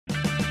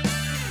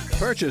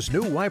Purchase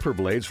new wiper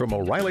blades from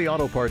O'Reilly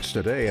Auto Parts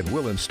today and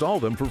we'll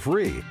install them for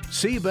free.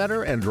 See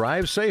better and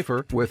drive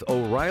safer with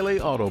O'Reilly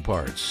Auto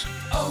Parts.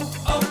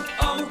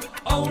 O'Reilly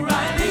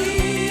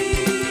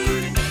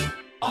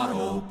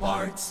Auto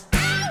Parts.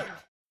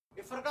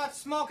 You forgot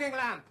smoking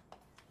lamp.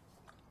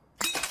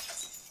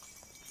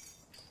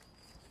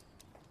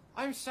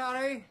 I'm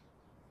sorry.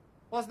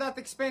 Was that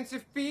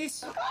expensive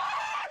piece?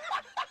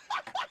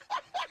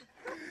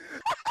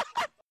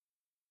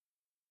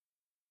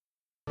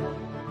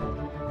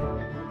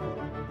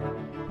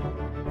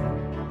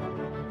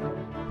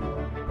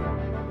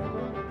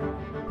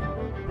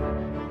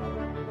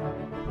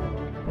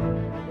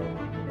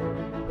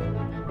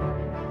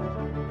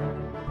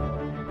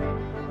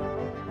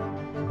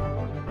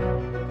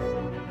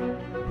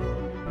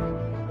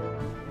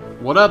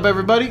 What up,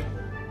 everybody?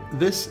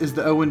 This is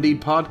the O&D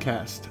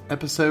Podcast,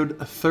 episode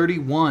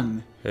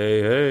 31.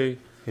 Hey. It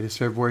is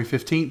February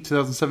 15th,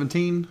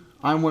 2017.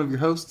 I'm one of your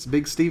hosts,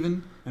 Big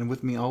Steven, and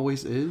with me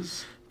always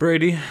is...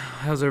 Brady.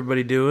 How's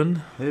everybody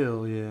doing?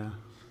 Hell yeah.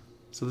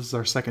 So this is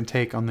our second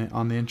take on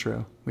the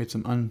intro. We had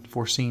some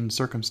unforeseen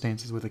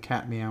circumstances with a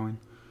cat meowing.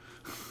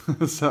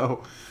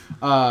 So,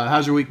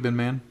 how's your week been,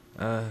 man?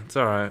 It's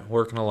alright.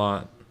 Working a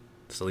lot.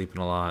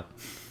 Sleeping a lot.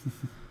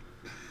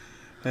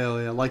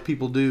 Hell yeah, like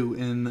people do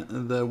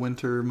in the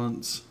winter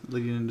months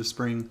leading into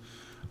spring.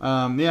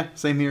 Yeah,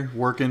 same here.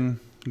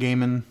 Working,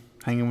 gaming,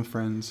 hanging with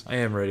friends. I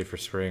am ready for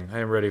spring. I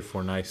am ready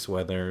for nice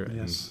weather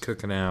and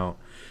cooking out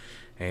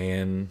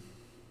and...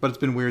 But it's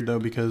been weird, though,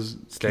 because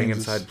staying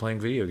Kansas, inside playing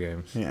video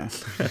games. Yeah.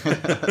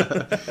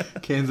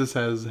 Kansas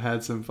has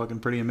had some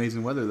fucking pretty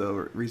amazing weather,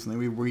 though,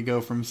 recently. We go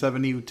from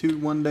 72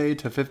 one day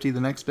to 50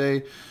 the next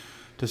day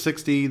to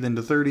 60, then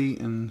to 30,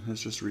 and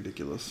it's just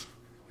ridiculous.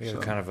 We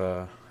have kind of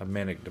a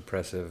manic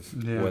depressive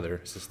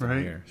weather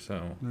system here.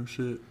 So no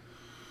shit.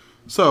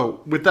 So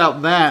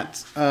without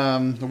that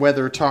the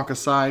weather talk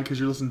aside, because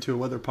you're listening to a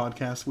weather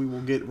podcast, we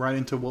will get right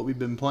into what we've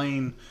been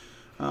playing.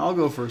 I'll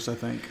go first, I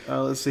think.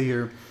 Let's see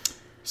here.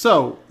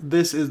 So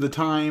this is the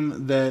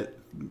time that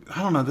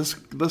I don't know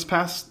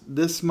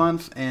this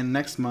month and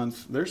next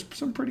month. There's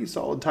some pretty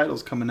solid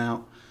titles coming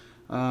out.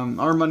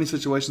 Our money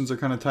situations are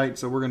kind of tight,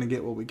 so we're gonna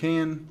get what we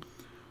can,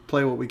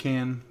 play what we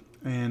can.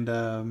 And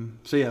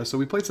so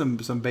we played some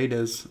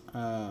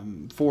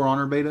betas. For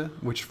Honor beta,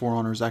 which For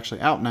Honor is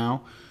actually out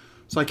now.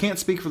 So I can't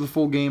speak for the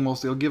full game.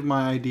 I'll give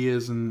my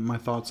ideas and my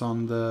thoughts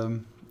on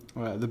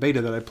the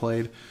beta that I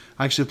played.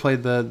 I actually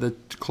played the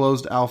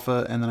closed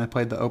alpha, and then I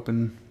played the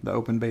open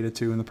beta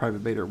too, and the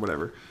private beta or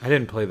whatever. I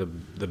didn't play the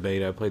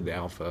beta. I played the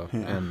alpha,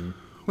 and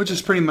which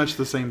is pretty much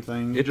the same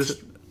thing.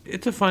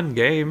 It's a fun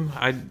game.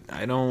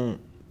 I don't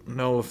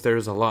know if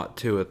there's a lot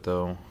to it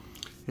though.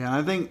 Yeah,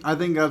 I think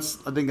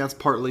that's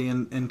partly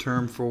in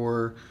term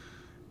for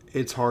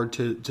it's hard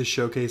to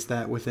showcase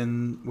that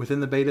within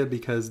the beta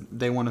because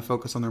they want to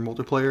focus on their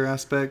multiplayer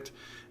aspect,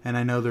 and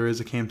I know there is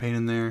a campaign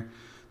in there.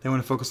 They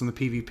want to focus on the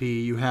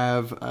PvP. You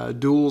have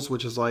duels,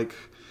 which is like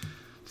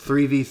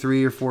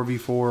 3v3 or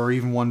 4v4 or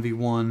even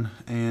 1v1,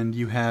 and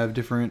you have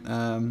different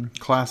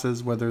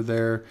classes, whether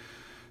they're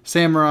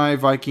samurai,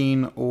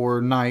 Viking, or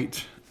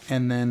knight,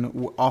 and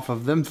then off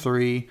of them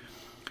three.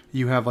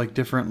 You have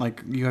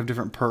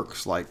different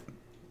perks like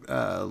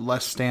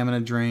less stamina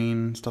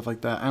drain, stuff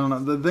like that. I don't know.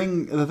 The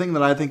thing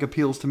that I think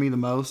appeals to me the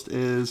most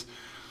is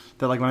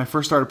that like when I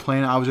first started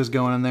playing it, I was just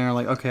going in there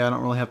like, okay, I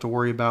don't really have to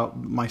worry about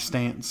my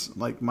stance,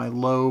 like my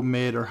low,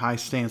 mid, or high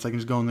stance. I can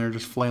just go in there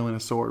just flailing a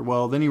sword.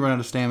 Well, then you run out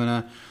of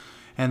stamina,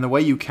 and the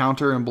way you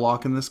counter and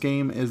block in this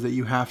game is that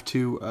you have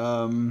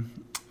to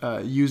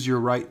use your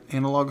right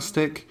analog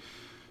stick.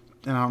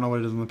 And I don't know what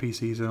it is on the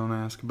PC, so don't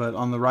ask. But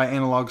on the right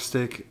analog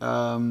stick,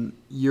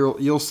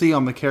 you'll see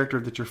on the character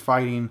that you're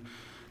fighting,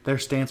 their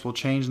stance will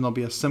change, and there'll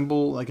be a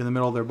symbol like in the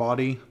middle of their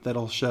body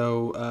that'll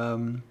show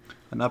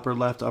an upper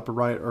left, upper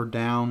right, or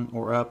down,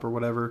 or up, or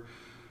whatever,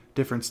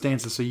 different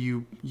stances. So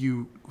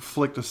you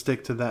flick the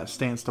stick to that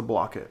stance to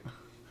block it.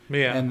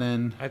 Yeah, and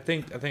then I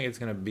think it's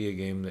going to be a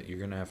game that you're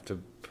going to have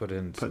to put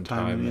some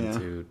time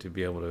into to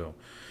be able to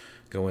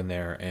go in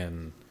there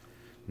and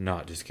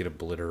not just get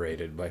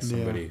obliterated by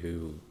somebody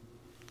who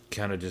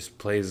kind of just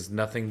plays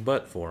nothing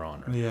but For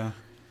Honor. Yeah.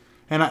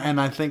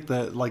 And I think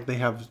that like they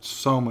have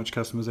so much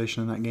customization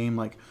in that game,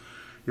 like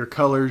your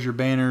colors, your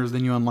banners,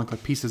 then you unlock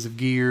like pieces of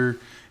gear,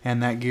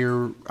 and that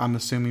gear I'm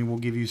assuming will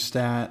give you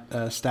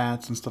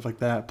stats and stuff like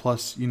that.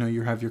 Plus,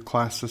 you have your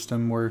class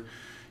system where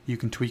you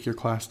can tweak your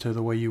class to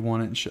the way you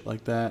want it and shit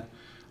like that.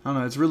 I don't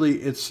know. It's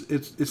really it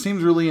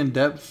seems really in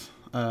depth.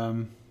 I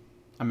mean,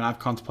 I've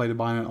contemplated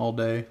buying it all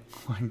day.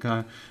 Like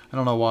I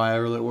don't know why I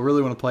really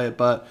want to play it,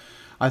 but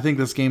I think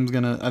this game's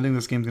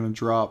gonna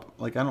drop.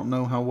 Like I don't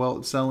know how well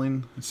it's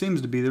selling. It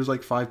seems to be. There's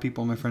like 5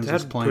 people in my friends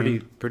list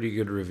playing. Pretty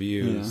good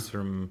reviews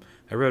from.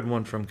 I read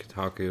one from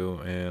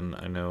Kotaku, and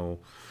I know.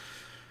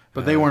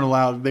 But they weren't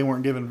allowed. They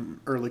weren't given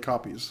early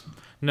copies.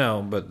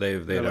 No, but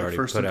they'd already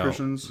put out.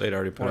 They'd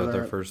already put out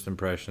their first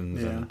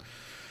impressions, and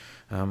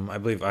I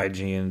believe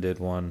IGN did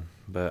one.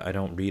 But I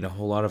don't read a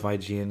whole lot of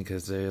IGN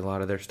because a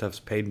lot of their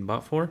stuff's paid and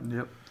bought for.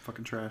 Yep,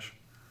 fucking trash.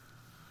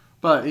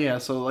 But yeah,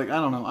 so like I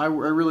don't know. I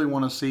really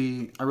want to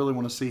see. I really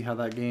want to see how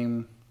that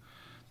game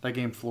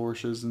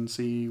flourishes and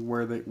see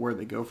where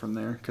they go from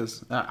there,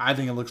 because I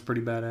think it looks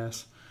pretty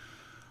badass.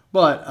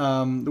 But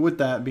with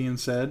that being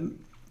said,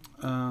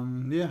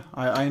 yeah,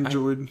 I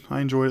enjoyed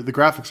it. The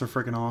graphics are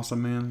freaking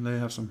awesome, man. They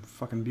have some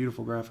fucking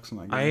beautiful graphics in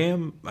that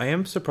game. I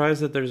am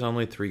surprised that there's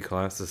only 3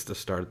 classes to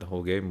start the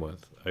whole game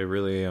with. I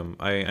really am.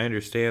 I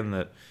understand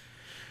that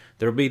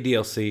there'll be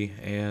DLC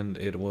and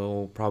it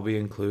will probably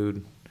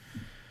include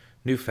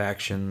new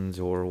factions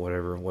or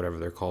whatever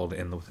they're called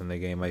within the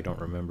game. I don't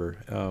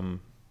remember.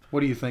 What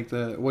do you think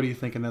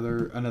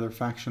another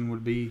faction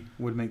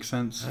would make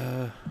sense?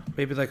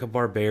 Maybe like a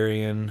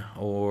barbarian,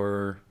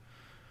 or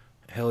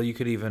hell, you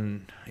could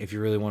even, if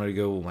you really wanted to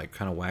go like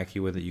kind of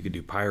wacky with it, you could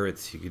do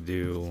pirates. You could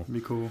do.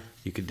 Be cool.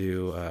 You could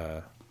do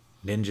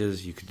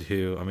ninjas. You could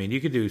do. I mean, you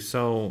could do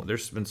so.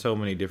 There's been so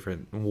many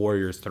different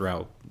warriors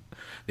throughout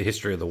the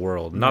history of the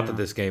world. Not that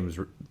this game is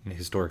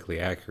historically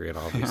accurate.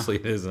 Obviously,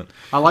 it isn't.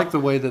 I like the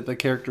way that the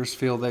characters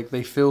feel. Like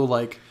they feel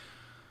like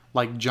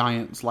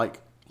giants, like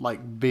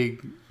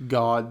big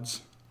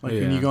gods. Like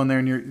when you go in there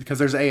and because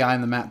there's AI in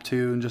the map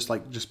too, and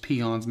just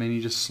peons, man.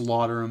 You just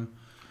slaughter them,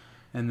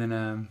 and then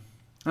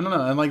I don't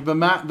know. And like the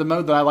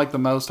mode that I like the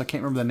most, I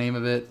can't remember the name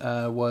of it.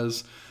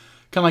 Was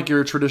kind of like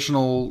your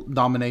traditional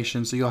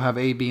domination. So you'll have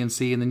A, B, and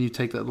C, and then you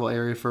take that little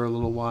area for a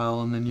little while,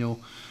 and then you'll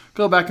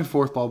go back and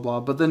forth, blah, blah.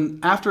 But then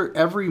after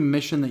every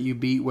mission that you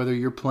beat, whether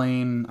you're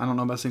playing, I don't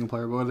know about single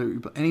player, but whether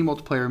any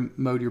multiplayer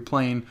mode you're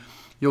playing,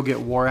 you'll get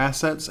war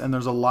assets, and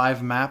there's a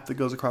live map that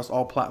goes across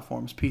all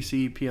platforms,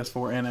 PC,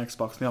 PS4, and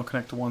Xbox. They all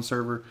connect to one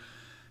server.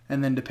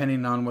 And then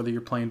depending on whether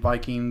you're playing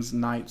Vikings,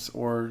 Knights,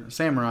 or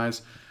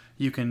Samurais,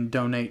 you can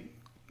donate,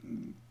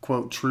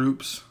 quote,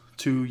 troops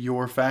to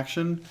your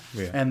faction.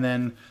 Yeah. And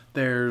then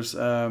there's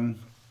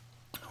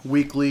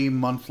weekly,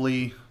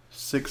 monthly,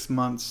 6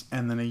 months,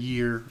 and then a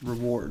year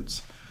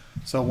rewards.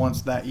 So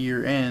once that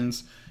year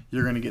ends,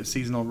 you're going to get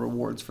seasonal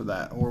rewards for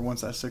that. Or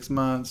once that 6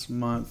 months,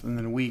 month, and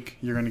then a week,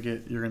 you're going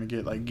to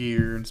get like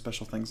gear and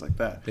special things like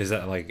that. Is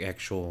that like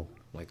actual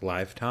like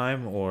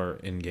lifetime or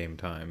in-game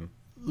time?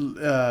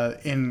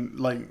 In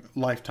like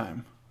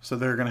lifetime. So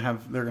they're gonna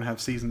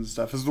have seasons and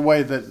stuff. It's the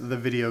way that the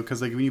video,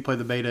 because like when you play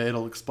the beta,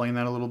 it'll explain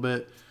that a little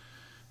bit.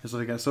 It's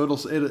like so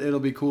it'll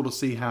be cool to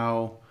see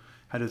how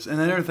it is. And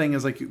the other thing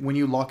is like when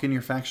you lock in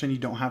your faction, you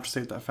don't have to stay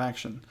with that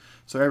faction.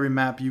 So every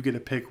map you get to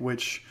pick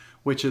which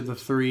of the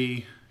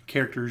 3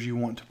 characters you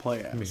want to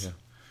play as. Yeah.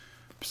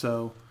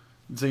 So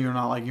you're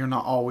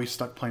not always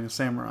stuck playing a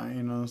samurai,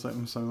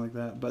 something like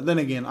that. But then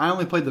again, I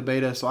only played the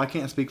beta, so I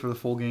can't speak for the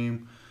full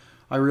game.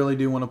 I really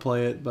do want to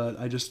play it, but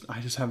I just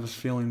have this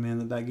feeling,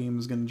 man, that game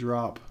is going to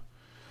drop.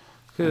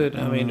 Could.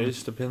 I mean, it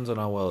just depends on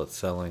how well it's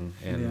selling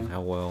and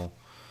how well.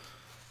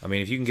 I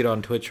mean, if you can get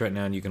on Twitch right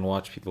now and you can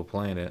watch people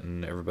playing it,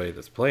 and everybody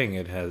that's playing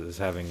it is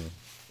having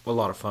a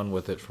lot of fun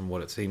with it, from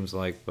what it seems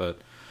like.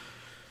 But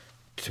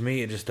to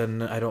me, it just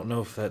doesn't. I don't know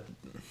if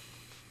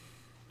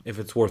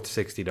it's worth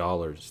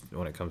 $60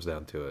 when it comes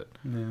down to it.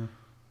 Yeah.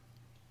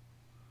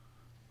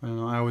 I don't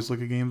know. I always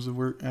look at games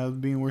as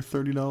being worth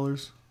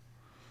 $30.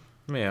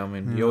 Yeah, I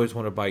mean, you always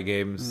want to buy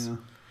games,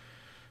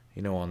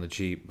 on the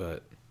cheap,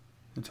 but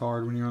it's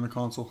hard when you're on a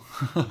console.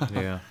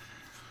 Yeah.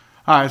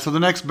 All right, so the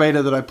next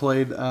beta that I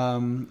played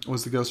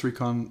was the Ghost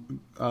Recon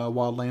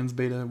Wildlands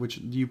beta, which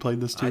you played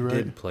this too, right? I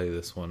did play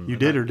this one. You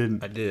did or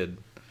didn't? I did.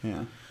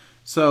 Yeah.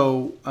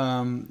 So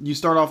you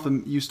start off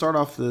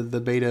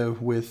the beta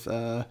with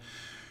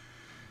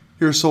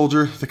you're a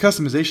soldier. The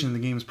customization in the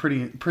game is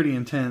pretty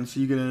intense.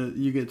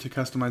 You get to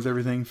customize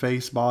everything: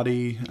 face,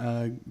 body,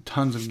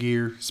 tons of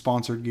gear,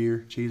 sponsored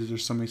gear. Jesus,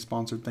 there's so many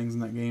sponsored things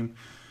in that game.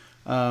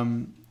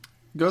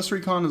 Ghost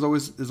Recon has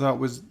always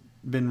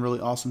been really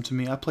awesome to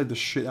me. I played the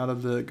shit out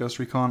of the Ghost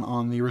Recon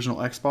on the original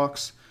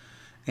Xbox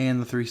and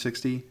the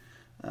 360.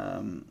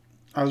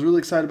 I was really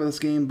excited about this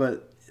game,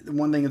 but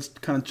one thing that's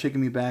kind of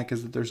kicking me back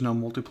is that there's no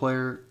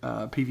multiplayer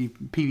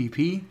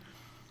PvP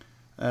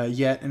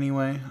yet.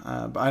 Anyway,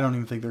 but I don't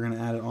even think they're going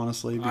to add it,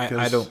 honestly.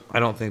 Because I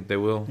don't think they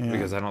will,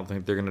 because I don't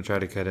think they're going to try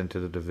to cut into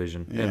the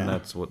Division, and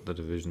that's what the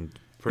Division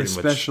pretty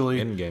much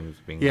in game is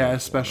being. Yeah,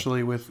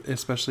 especially with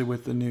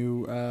the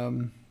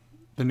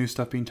new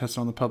stuff being tested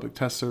on the public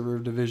test server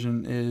of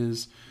Division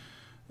is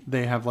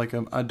they have like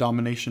a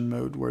domination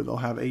mode where they'll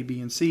have A,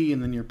 B, and C,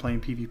 and then you're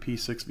playing PvP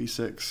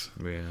 6v6.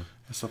 Yeah.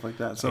 And stuff like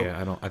that. So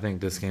yeah, I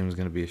think this game is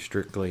going to be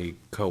strictly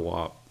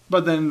co-op.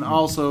 But then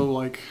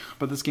also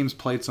but this game's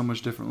played so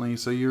much differently.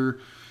 So you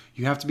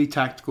have to be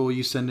tactical.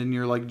 You send in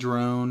your like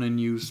drone and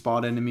you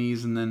spot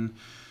enemies, and then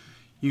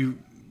you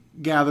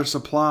gather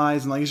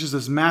supplies, and like it's just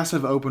this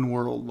massive open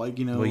world. Like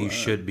Well, you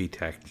should be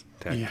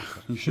tactical. Yeah,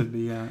 you should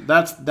be. Yeah,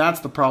 that's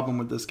the problem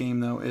with this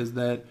game though, is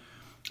that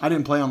I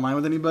didn't play online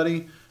with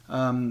anybody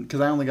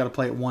because I only got to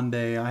play it one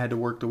day. I had to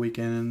work the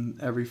weekend,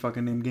 and every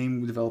fucking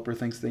game developer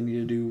thinks they need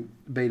to do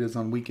betas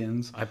on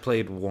weekends. I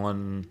played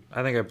one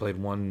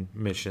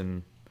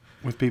mission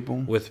with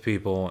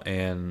people,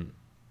 and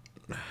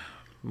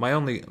my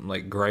only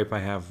like gripe I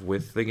have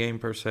with the game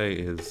per se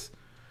is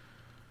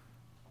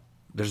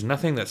there's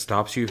nothing that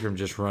stops you from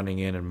just running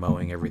in and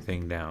mowing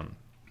everything down.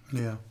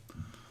 Yeah.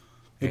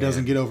 It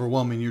doesn't get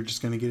overwhelming. You're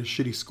just going to get a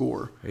shitty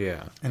score.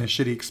 Yeah. And a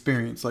shitty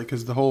experience. Like,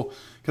 because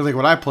like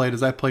what I played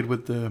is I played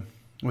with the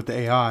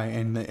AI,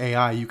 and the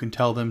AI, you can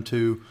tell them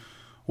to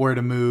where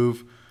to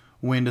move,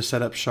 when to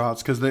set up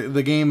shots. Because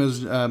the game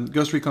is,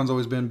 Ghost Recon's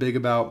always been big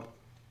about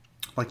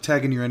like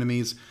tagging your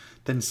enemies,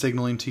 then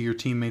signaling to your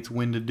teammates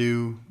when to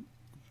do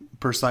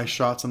precise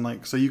shots. And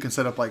like, so you can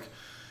set up like,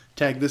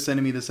 tag this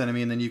enemy,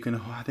 and then you can,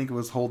 I think it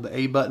was hold the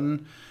A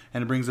button,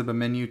 and it brings up a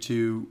menu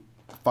to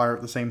fire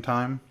at the same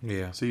time.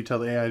 Yeah. So you tell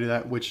the AI to do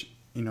that, which,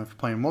 you know, if you're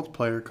playing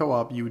multiplayer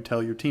co-op, you would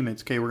tell your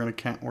teammates, okay, we're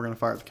gonna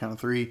fire at the count of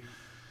 3,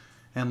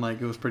 and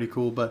like it was pretty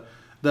cool. But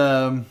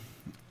the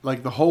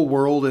whole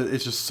world,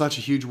 it's just such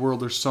a huge world.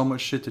 There's so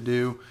much shit to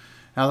do.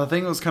 Now the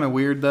thing that was kind of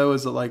weird though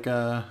is that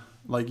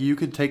like you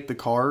could take the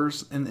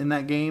cars in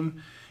that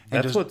game.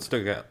 That's what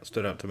stood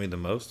out to me the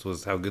most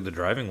was how good the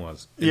driving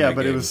was. Yeah,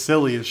 but it was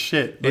silly as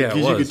shit. Like, yeah, it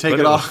was. You could take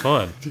it off. Was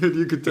fun. Dude,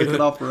 you could take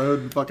it off the road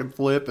and fucking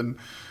flip and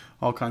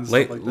all kinds of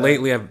stuff like that.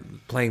 Lately, I've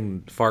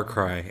playing Far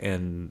Cry,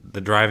 and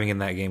the driving in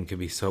that game could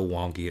be so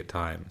wonky at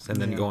times. And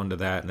then going to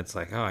that, and it's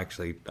like, oh,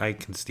 actually, I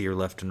can steer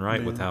left and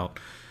right without,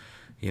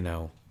 you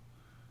know,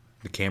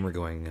 the camera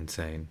going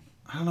insane.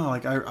 I don't know.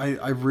 Like,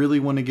 I really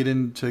want to get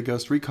into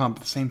Ghost Recon, but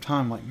at the same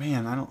time, like,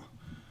 man, I don't know.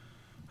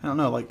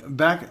 Like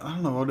back, I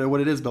don't know what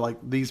it is, but like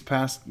these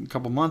past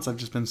couple months, I've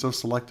just been so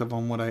selective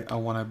on what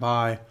I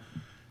buy,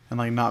 and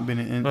like not been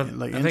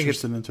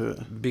interested into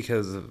it.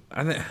 Because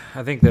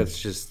I think that's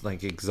just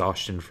like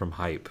exhaustion from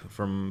hype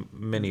from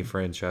many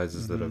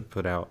franchises that have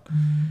put out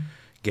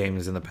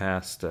games in the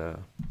past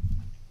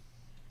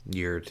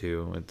year or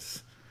two.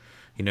 It's,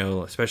 you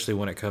know, especially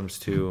when it comes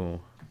to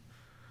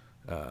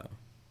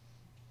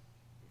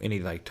any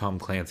like Tom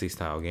Clancy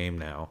style game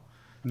now.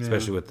 Yeah.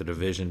 Especially with the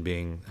Division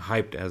being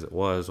hyped as it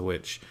was,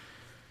 which,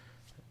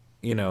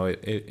 you know,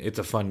 it's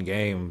a fun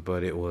game,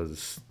 but it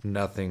was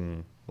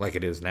nothing like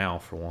it is now,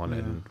 for one. Yeah.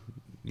 And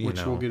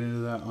which we'll get into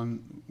that when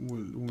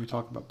we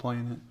talk about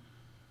playing it.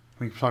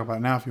 We can talk about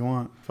it now if you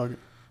want. Fuck it.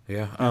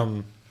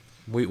 Yeah.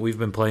 We've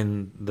been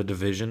playing the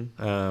Division.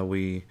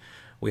 We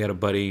had a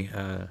buddy,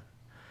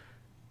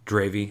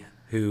 Dravy,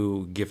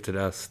 who gifted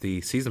us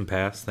the season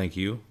pass. Thank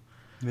you.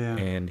 Yeah.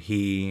 And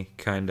he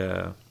kind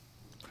of,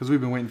 because we've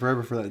been waiting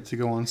forever for that to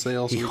go on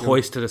sale. So he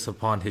hoisted us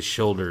upon his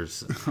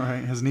shoulders.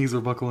 Right, his knees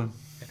were buckling.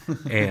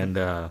 And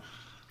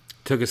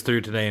took us through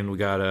today, and we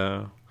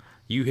got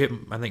you hit,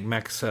 I think,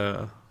 max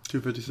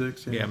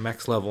 256. Yeah,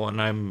 max level,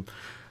 and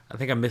I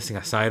think I'm missing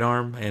a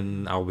sidearm,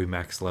 and I'll be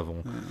max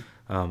level.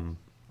 Yeah.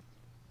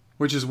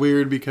 Which is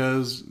weird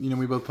because, you know,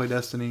 we both play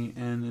Destiny,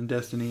 and in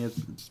Destiny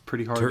it's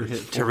pretty hard to hit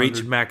 400. To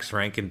reach max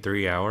rank in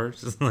 3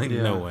 hours. It's like,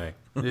 no way.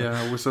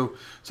 Yeah, so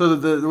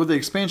what the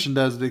expansion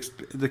does,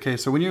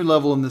 so when you're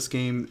level in this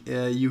game,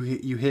 you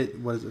hit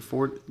what is it,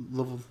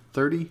 level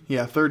 30?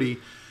 Yeah, 30,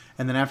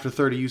 and then after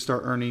 30 you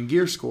start earning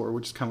gear score,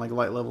 which is kind of like a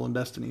light level in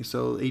Destiny.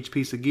 So each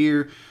piece of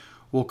gear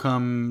will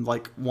come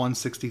like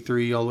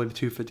 163 all the way to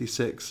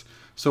 256.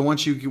 So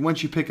once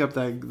you pick up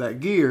that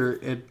gear,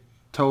 it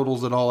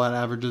totals it all at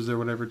averages or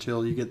whatever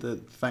till you get the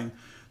thing.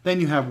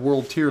 Then you have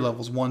world tier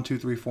levels 1, 2,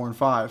 3, 4, and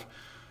 5.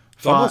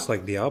 It's almost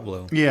like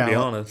Diablo, to be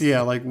honest.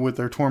 Yeah, like with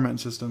their torment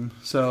system.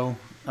 So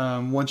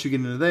once you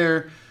get into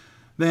there,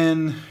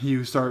 then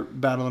you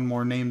start battling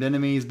more named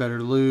enemies, better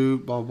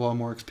loot, blah, blah,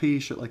 more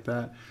XP, shit like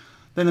that.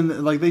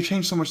 Then they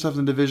change so much stuff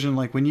in Division.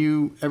 Like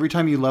every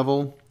time you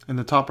level, in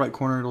the top right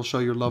corner, it'll show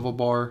your level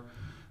bar.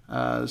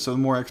 So the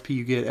more XP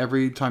you get,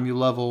 every time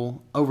you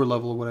over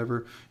level or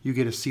whatever, you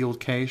get a sealed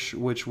cache,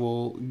 which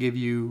will give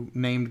you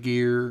named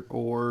gear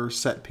or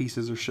set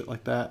pieces or shit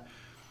like that.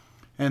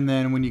 And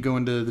then when you go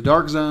into the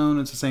Dark Zone,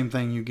 it's the same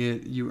thing.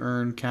 You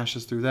earn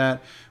caches through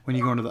that. When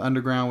you go into the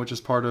Underground, which is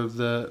part of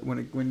the the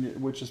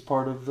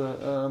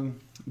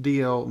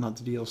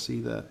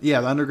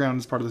Underground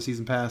is part of the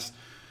Season Pass.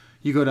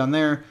 You go down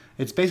there.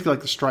 It's basically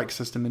like the strike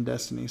system in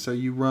Destiny. So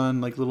you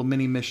run like little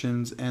mini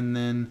missions, and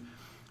then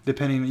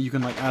depending, you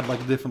can like add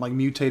like different like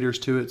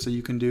mutators to it. So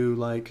you can do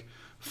like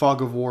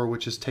Fog of War,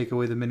 which is take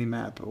away the mini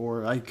map,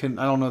 or I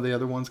don't know the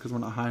other ones because we're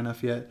not high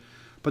enough yet.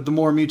 But the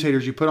more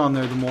mutators you put on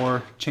there, the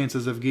more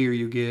chances of gear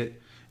you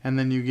get. And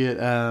then you get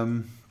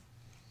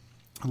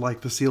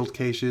like the sealed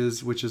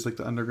caches, which is like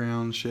the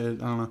underground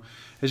shit. I don't know.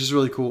 It's just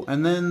really cool.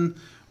 And then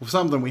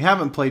something we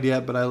haven't played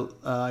yet, but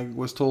I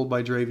was told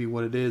by Dravy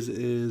what it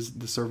is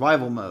the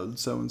survival mode.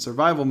 So in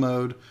survival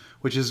mode,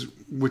 which is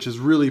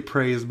really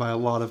praised by a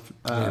lot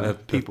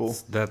of people.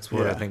 That's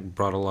what I think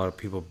brought a lot of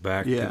people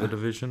back to the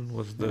Division,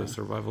 was the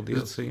survival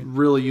DLC. It's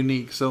really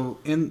unique. So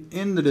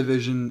in the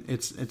Division,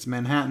 it's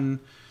Manhattan.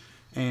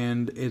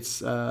 And it's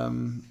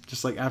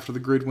just like after the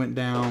grid went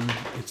down,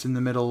 it's in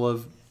the middle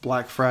of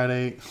Black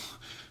Friday.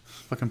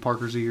 Fucking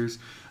Parker's ears.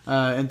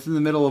 And it's in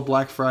the middle of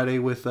Black Friday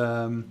with,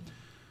 the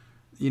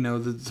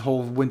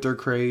whole winter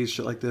craze,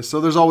 shit like this. So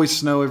there's always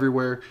snow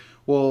everywhere.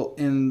 Well,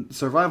 in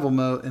survival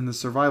mode, in the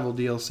survival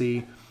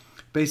DLC,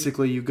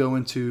 basically you go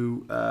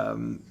into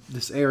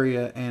this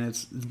area and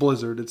it's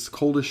blizzard. It's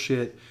cold as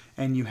shit.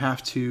 and you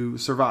have to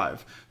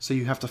survive. So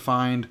you have to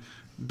find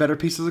better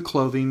pieces of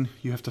clothing.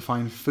 You have to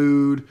find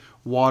food,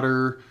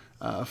 water,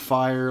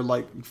 fire,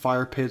 like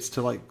fire pits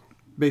to like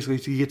basically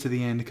to get to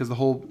the end, because the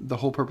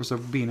whole purpose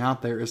of being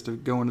out there is to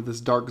go into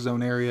this dark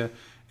zone area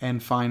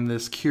and find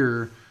this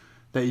cure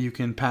that you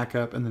can pack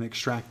up and then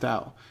extract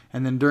out.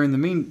 And then in the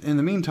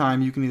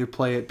meantime, you can either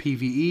play at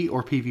PvE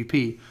or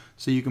PvP.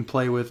 So you can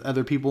play with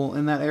other people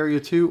in that area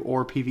too,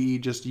 or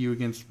PvE just you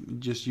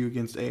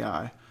against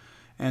AI.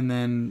 And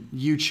then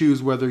you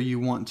choose whether you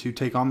want to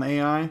take on the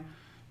AI,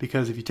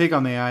 because if you take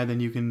on the AI, then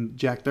you can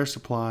jack their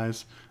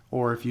supplies,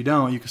 or if you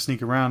don't, you can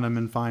sneak around them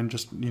and find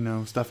just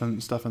stuff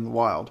in the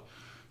wild.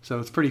 So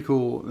it's pretty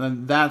cool.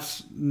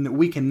 And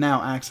we can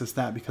now access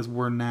that because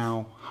we're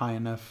now high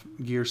enough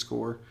gear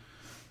score.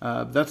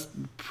 That's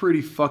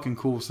pretty fucking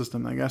cool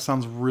system. Like, that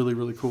sounds really,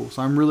 really cool.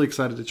 So I'm really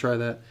excited to try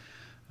that.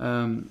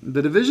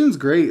 The Division's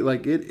great.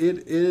 Like,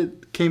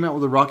 it came out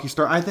with a rocky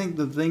start. I think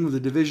the thing with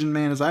the Division,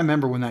 man, is I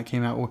remember when that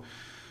came out.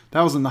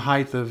 That was in the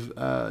height of,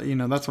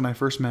 that's when I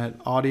first met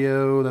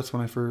Audio. That's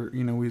when I first,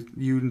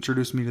 you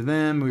introduced me to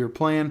them. We were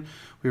playing.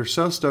 We were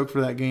so stoked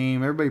for that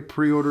game. Everybody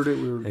pre-ordered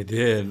it. They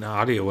did.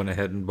 Audio went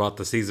ahead and bought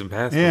the season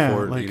pass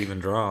before it even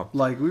dropped.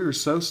 Like, we were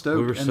so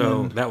stoked.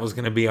 That was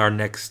going to be our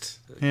next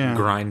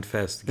grind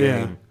fest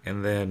game,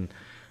 and then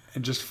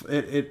it just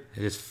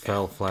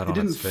fell flat on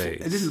its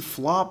face. It didn't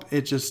flop.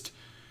 It just,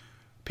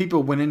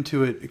 people went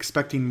into it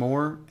expecting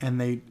more, and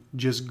they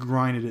just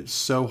grinded it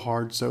so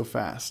hard so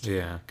fast.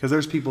 Yeah, because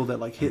there's people that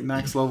like hit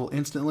max level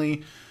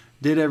instantly,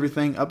 did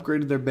everything,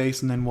 upgraded their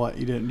base, and then what?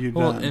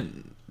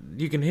 And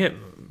you can hit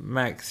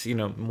max,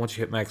 once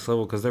you hit max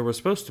level, because there was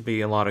supposed to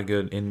be a lot of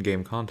good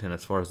in-game content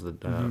as far as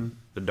the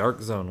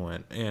dark zone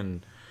went,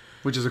 and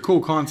which is a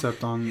cool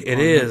concept on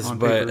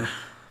but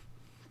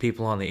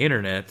people on the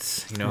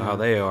internet, how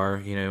they are,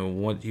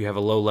 once you have a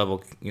low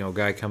level,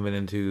 guy coming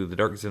into the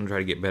dark zone try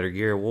to get better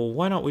gear, well,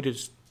 why don't we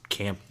just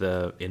camp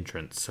the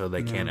entrance so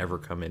they can't ever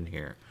come in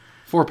here?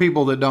 For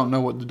people that don't know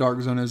what the dark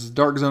zone is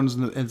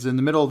is in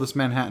the middle of this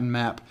Manhattan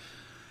map.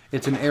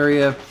 It's an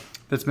area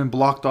that's been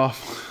blocked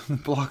off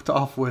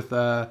with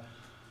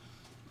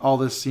all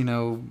this,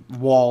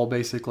 wall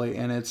basically,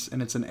 and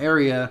it's an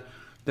area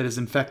that is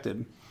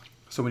infected.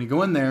 So when you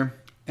go in there,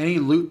 any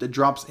loot that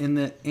drops in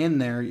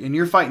there, and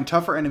you're fighting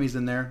tougher enemies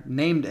in there,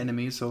 named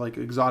enemies, so like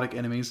exotic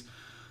enemies,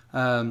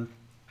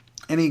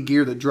 any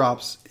gear that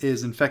drops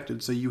is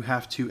infected. So you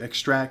have to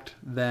extract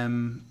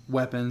them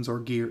weapons or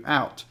gear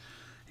out.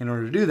 In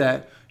order to do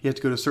that, you have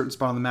to go to a certain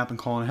spot on the map and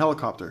call in a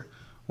helicopter.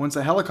 Once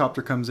a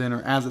helicopter comes in,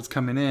 or as it's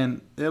coming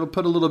in, it'll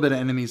put a little bit of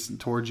enemies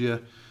towards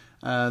you.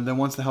 Then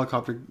once the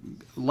helicopter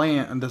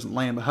doesn't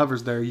land but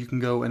hovers there, you can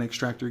go and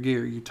extract your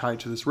gear. You tie it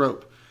to this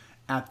rope.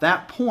 At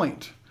that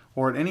point,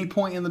 or at any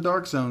point in the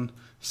dark zone,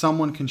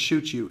 someone can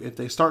shoot you. If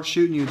they start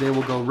shooting you, they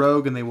will go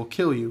rogue and they will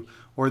kill you,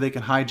 or they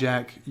can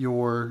hijack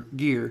your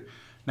gear.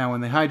 Now,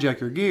 when they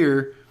hijack your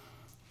gear,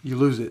 you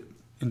lose it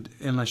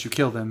unless you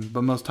kill them.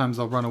 But most times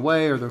they'll run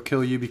away or they'll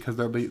kill you because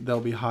they'll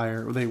be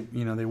higher. Or they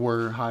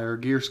were higher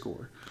gear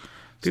score.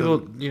 People,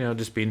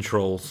 just being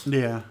trolls.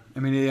 Yeah, I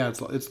mean, it's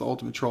the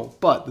ultimate troll.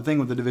 But the thing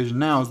with the Division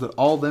now is that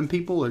all them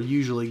people are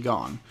usually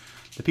gone.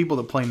 The people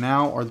that play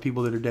now are the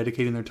people that are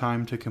dedicating their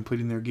time to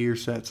completing their gear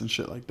sets and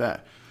shit like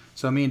that.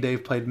 So me and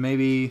Dave played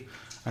maybe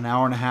an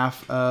hour and a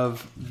half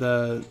of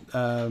the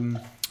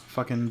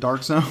fucking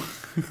Dark Zone.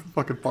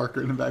 Fucking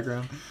Parker in the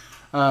background.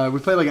 We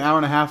played like an hour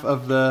and a half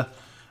of the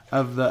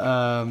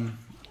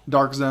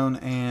Dark Zone,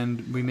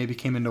 and we maybe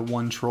came into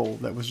one troll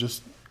that was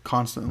just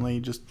constantly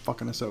just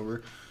fucking us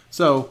over.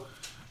 So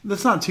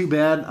that's not too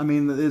bad. I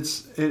mean, it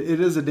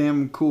is a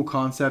damn cool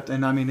concept,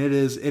 and I mean it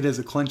is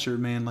a clincher,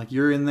 man. Like,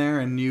 you're in there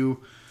and you'll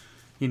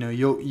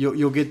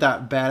get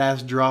that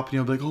badass drop, and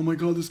you'll be like, oh my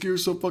god, this gear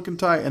is so fucking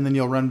tight, and then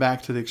you'll run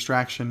back to the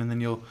extraction, and then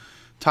you'll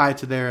tie it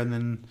to there, and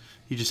then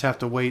you just have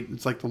to wait.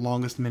 It's like the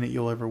longest minute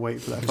you'll ever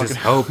wait for that. Just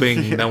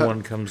hoping no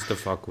one comes to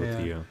fuck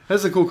with you.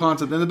 That's a cool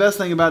concept, and the best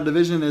thing about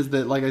Division is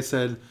that, like I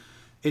said,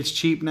 it's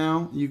cheap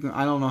now.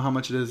 I don't know how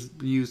much it is,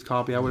 the used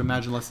copy. I would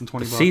imagine less than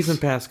 $20. Season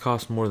pass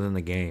costs more than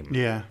the game.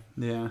 Yeah.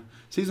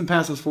 Season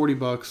pass is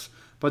 $40,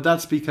 but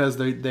that's because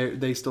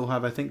they still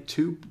have, I think,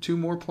 two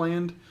more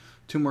planned,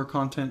 2 more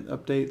content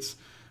updates.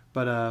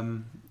 But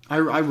I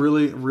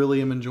really,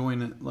 really am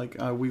enjoying it. Like,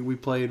 we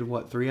played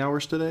 3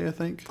 hours today, I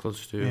think.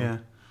 Close to. Yeah.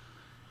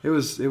 It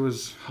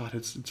was hot.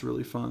 It's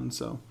really fun.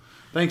 So,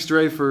 thanks,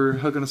 Dre, for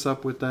hooking us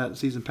up with that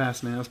season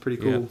pass, man. That's pretty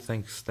cool. Yeah,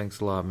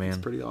 thanks a lot, man. It's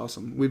pretty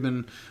awesome. We've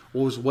been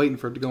always waiting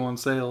for it to go on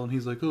sale, and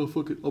he's like, "Oh,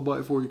 fuck it, I'll buy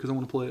it for you because I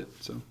want to play it."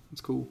 So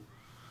it's cool.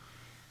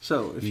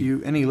 So if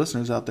any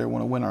listeners out there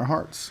want to win our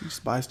hearts,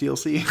 just buy us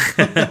DLC.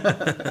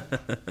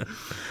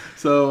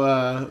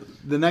 So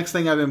the next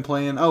thing I've been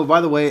playing. Oh,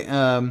 by the way,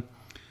 the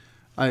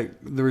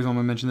reason I'm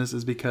gonna mention this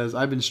is because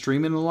I've been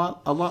streaming a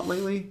lot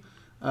lately.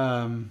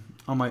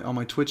 On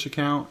my Twitch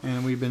account,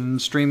 and we've been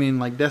streaming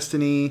like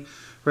Destiny,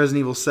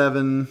 Resident Evil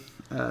 7,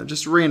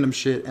 just random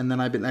shit, and then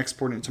I've been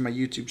exporting it to my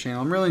YouTube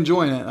channel. I'm really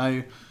enjoying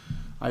it.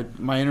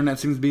 my internet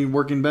seems to be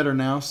working better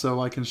now,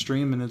 so I can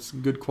stream and it's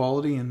good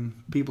quality, and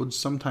people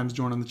sometimes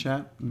join on the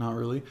chat. Not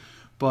really,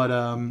 but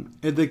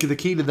the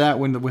key to that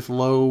with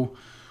low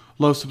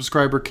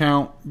subscriber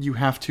count, you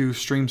have to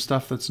stream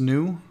stuff that's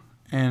new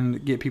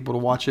and get people to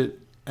watch it,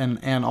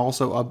 and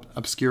also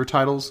obscure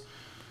titles.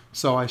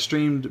 So I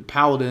streamed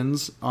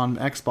Paladins on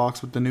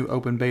Xbox with the new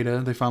open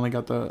beta. They finally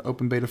got the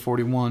open beta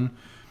 41,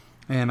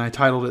 and I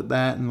titled it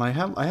that, and I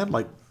had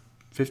like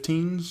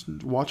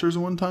 15 watchers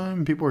at one time,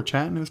 and people were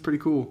chatting. It was pretty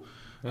cool.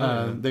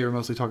 They were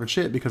mostly talking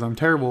shit because I'm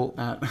terrible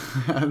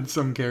at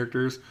some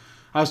characters.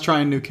 I was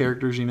trying new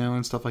characters,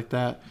 and stuff like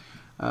that.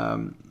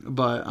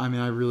 But I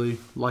mean, I really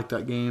like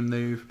that game.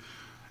 They've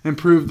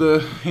improved the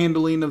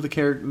handling of the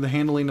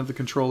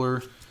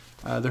controller.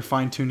 They're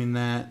fine tuning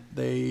that.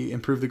 They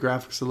improved the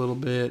graphics a little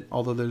bit,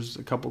 although there's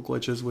a couple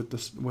glitches with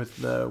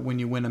the when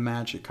you win a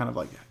match, it kind of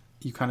like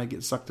you kind of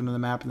get sucked into the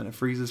map and then it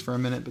freezes for a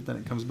minute, but then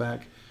it comes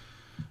back.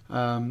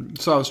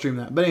 So I was streaming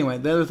that. But anyway,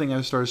 the other thing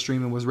I started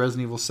streaming was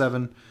Resident Evil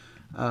 7.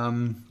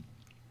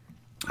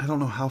 I don't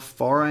know how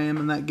far I am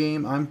in that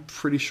game. I'm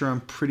pretty sure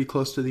I'm pretty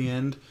close to the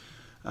end.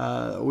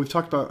 We've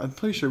talked about, I'm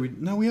pretty sure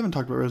we haven't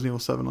talked about Resident Evil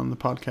 7 on the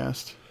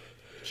podcast.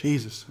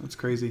 Jesus, that's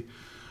crazy.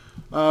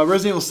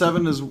 Resident Evil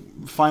 7 is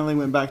finally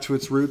went back to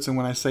its roots, and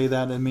when I say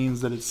that, it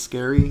means that it's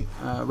scary.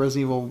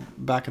 Resident Evil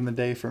back in the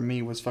day for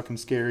me was fucking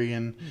scary,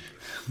 and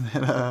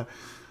Resident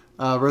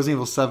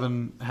Evil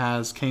 7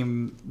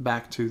 came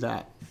back to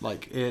that.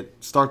 Like, it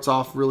starts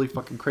off really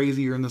fucking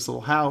crazy. You're in this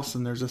little house,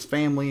 and there's this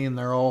family, and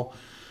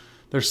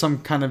there's some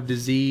kind of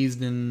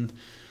disease, and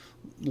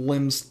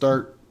limbs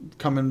start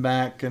coming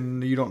back,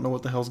 and you don't know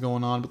what the hell's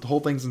going on. But the whole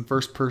thing's in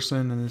first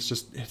person, and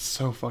it's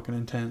so fucking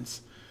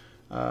intense.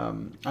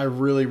 I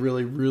really,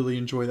 really, really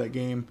enjoy that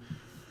game.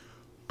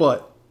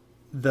 But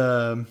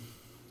the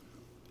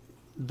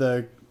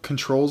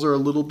controls are a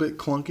little bit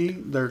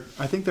clunky.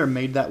 I think they're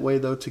made that way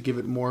though to give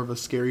it more of a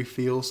scary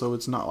feel, so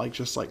it's not like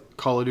just like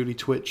Call of Duty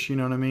Twitch, you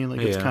know what I mean? Like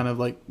it's kind of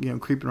like,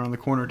 creeping around the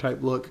corner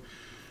type look.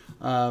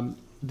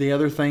 The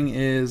other thing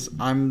is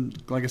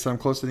like I said, I'm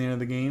close to the end of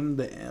the game.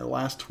 The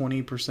last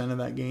 20% of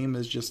that game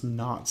is just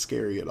not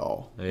scary at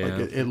all. Yeah,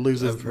 like it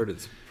loses. I've heard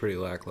it's pretty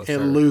lackluster. It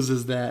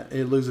loses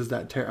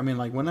that terror. I mean,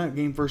 like when that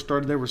game first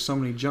started, there were so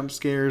many jump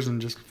scares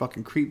and just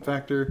fucking creep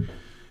factor.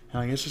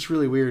 And like, it's just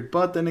really weird.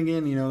 But then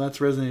again, that's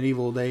Resident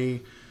Evil.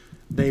 They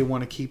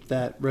want to keep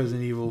that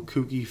Resident Evil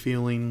kooky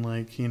feeling,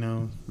 like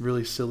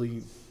really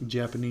silly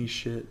Japanese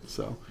shit.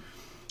 So.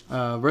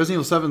 Resident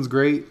Evil 7 is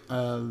great.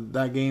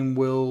 That game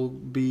will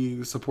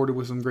be supported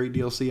with some great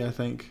DLC, I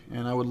think,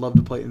 and I would love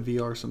to play it in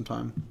VR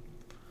sometime.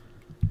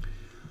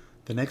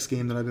 The next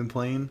game that I've been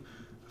playing,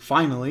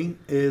 finally,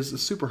 is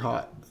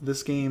Superhot.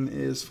 This game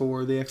is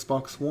for the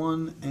Xbox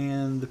One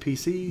and the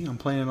PC. I'm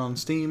playing it on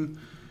Steam,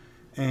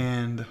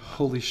 and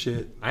holy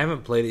shit. I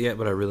haven't played it yet,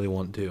 but I really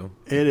want to.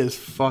 It is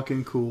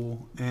fucking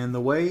cool, and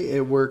the way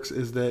it works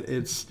is that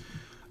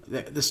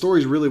the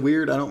story's really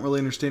weird. I don't really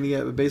understand it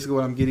yet, but basically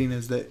what I'm getting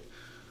is that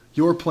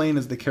you're playing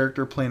as the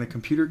character playing a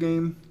computer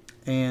game,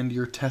 and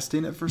you're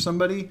testing it for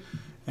somebody,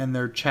 and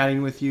they're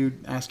chatting with you,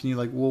 asking you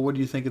like, well, what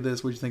do you think of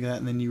this? What do you think of that?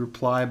 And then you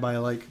reply by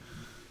like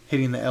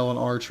hitting the L and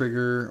R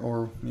trigger,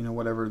 or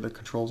whatever the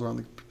controls are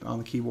on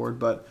the keyboard.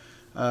 But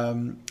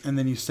and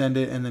then you send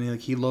it, and then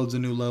he loads a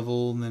new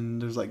level, and then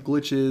there's like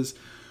glitches.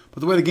 But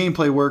the way the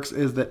gameplay works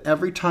is that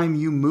every time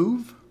you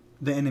move,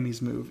 the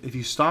enemies move. If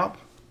you stop,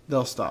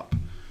 they'll stop.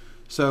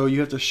 So you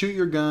have to shoot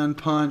your gun,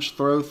 punch,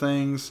 throw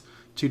things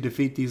to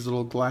defeat these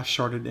little glass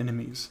sharded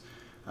enemies.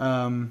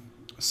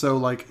 So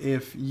like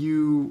if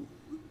you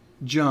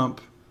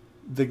jump,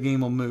 the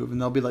game will move,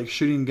 and they'll be like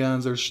shooting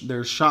guns.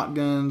 There's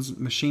shotguns,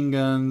 machine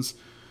guns,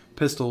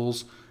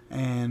 pistols,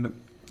 and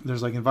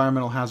there's like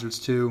environmental hazards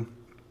too.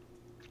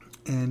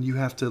 And you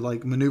have to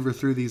like maneuver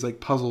through these like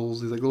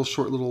puzzles, these like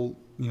short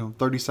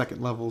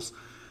 30-second levels.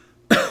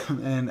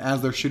 And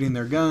as they're shooting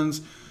their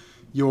guns,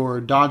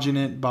 you're dodging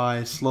it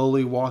by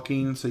slowly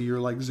walking, so you're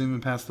like zooming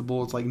past the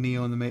bullets like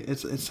Neo in the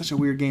Matrix. It's such a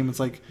weird game.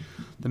 It's like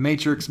the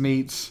Matrix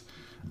meets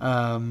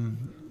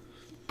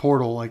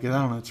Portal. Like, I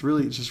don't know. It's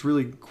just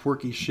really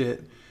quirky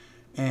shit.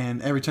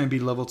 And every time you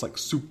beat a level, it's like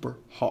super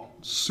hot.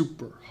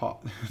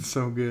 It's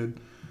so good.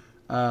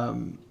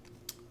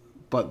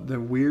 But the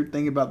weird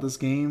thing about this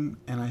game,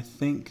 and I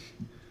think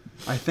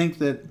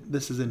that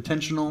this is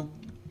intentional,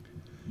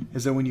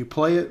 is that when you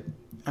play it,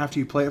 after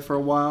you play it for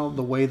a while,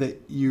 the way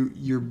that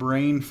your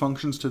brain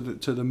functions to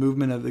the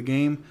movement of the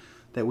game,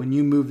 that when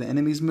you move, the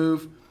enemies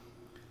move.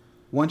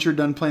 Once you're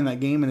done playing that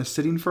game and is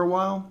sitting for a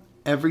while,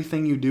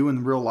 everything you do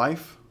in real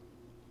life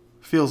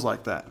feels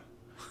like that.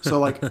 So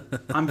like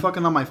I'm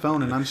fucking on my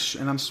phone and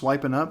I'm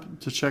swiping up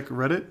to check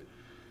Reddit,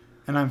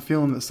 and I'm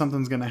feeling that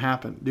something's gonna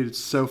happen, dude. It's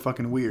so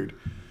fucking weird.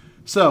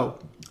 So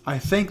I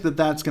think that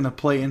that's going to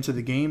play into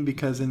the game,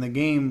 because in the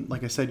game,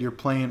 like I said, you're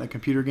playing a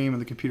computer game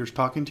and the computer's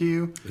talking to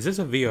you. Is this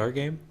a VR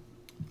game?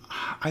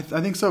 I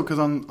think so, because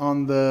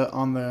on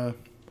the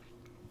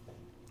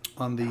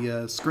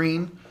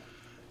screen,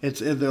 it's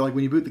like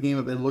when you boot the game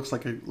up, it looks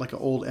like an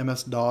old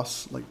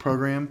MS-DOS like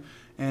program,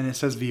 and it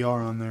says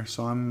VR on there.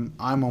 So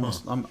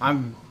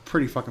I'm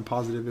pretty fucking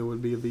positive it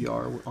would be a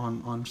VR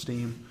on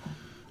Steam.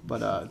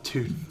 But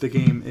dude, the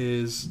game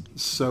is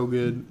so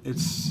good.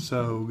 It's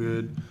so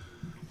good.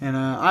 And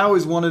I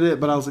always wanted it,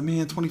 but I was like,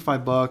 man,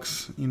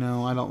 $25. You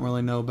know, I don't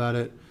really know about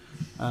it.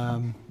 But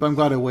I'm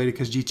glad I waited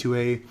because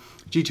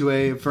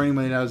G2A, for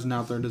anybody that isn't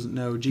out there and doesn't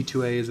know,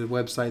 G2A is a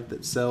website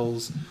that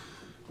sells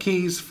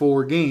keys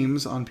for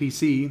games on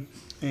PC,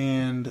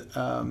 and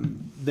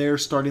they're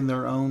starting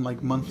their own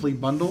like monthly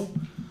bundle.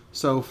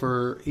 So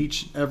for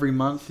every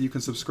month, you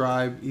can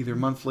subscribe either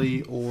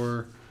monthly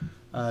or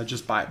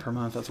just buy it per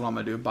month. That's what I'm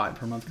gonna do, buy it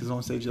per month because it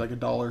only saves you like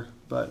 $1.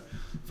 But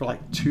for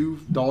like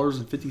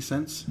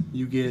 $2.50,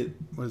 you get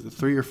what is it,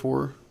 3 or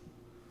 4?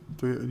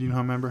 Do you know how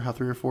I remember how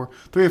 3 or 4?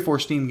 3 or 4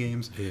 Steam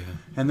games. Yeah.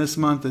 And this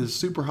month is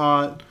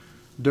Superhot,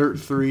 Dirt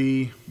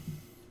 3.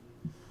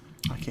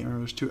 I can't remember.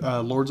 There's 2.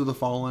 Lords of the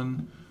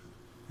Fallen,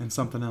 and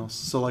something else.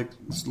 So like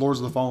Lords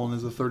of the Fallen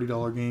is a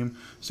 $30 game.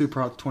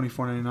 Superhot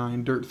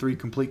 $24.99. Dirt 3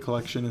 Complete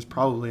Collection is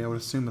probably, I would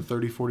assume, a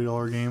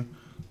 $30-$40 game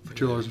for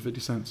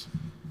 $2.50.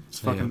 It's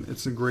fucking.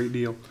 It's a great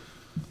deal.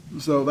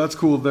 So that's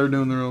cool. They're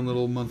doing their own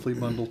little monthly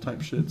bundle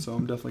type shit. So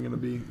I'm definitely going to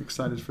be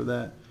excited for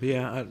that.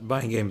 Yeah,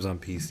 buying games on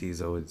PC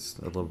is always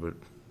a little bit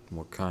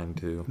more kind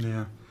too.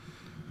 Yeah,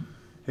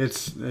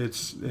 it's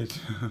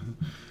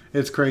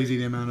it's crazy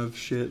the amount of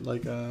shit.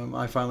 Like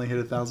I finally hit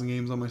 1,000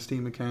 games on my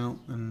Steam account,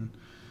 and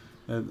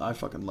I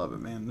fucking love it,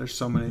 man. There's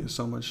so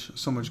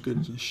much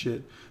good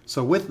shit.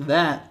 So with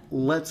that,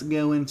 let's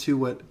go into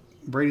what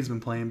Brady's been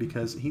playing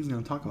because he's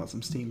going to talk about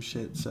some Steam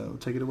shit. So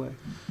take it away.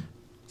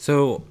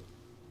 So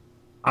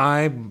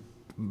I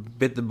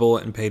bit the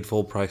bullet and paid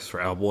full price for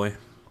Owlboy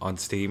on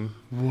Steam.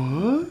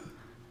 What?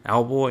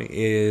 Owlboy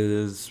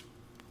is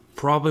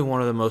probably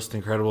one of the most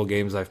incredible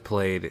games I've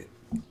played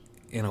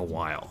in a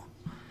while.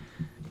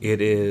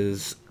 It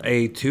is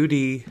a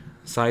 2D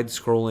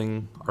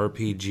side-scrolling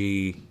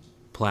RPG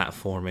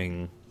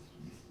platforming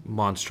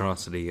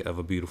monstrosity of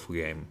a beautiful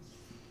game.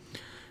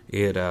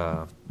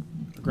 The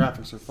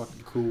graphics are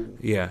fucking cool.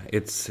 Yeah,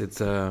 it's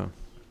it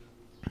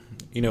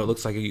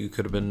looks like you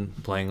could have been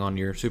playing on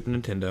your Super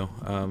Nintendo.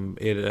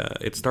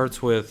 It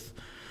starts with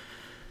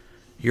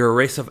you're a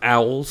race of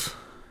owls,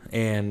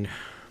 and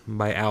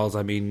by owls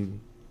I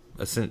mean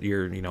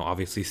you're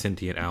obviously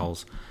sentient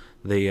owls.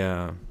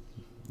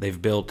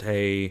 They've built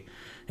an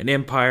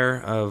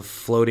empire of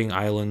floating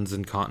islands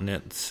and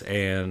continents,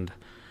 and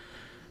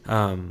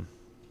the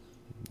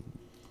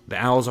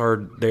owls are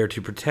there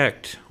to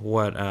protect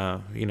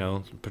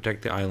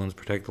protect the islands,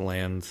 protect the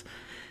lands,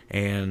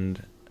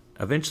 and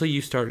eventually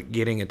you start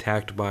getting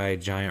attacked by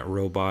giant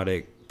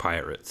robotic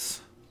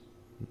pirates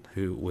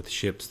with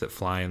ships that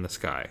fly in the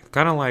sky.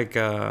 Kind of like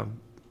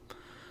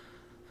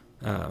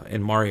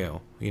in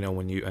Mario,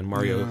 when you in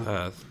Mario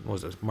what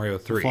was it, Mario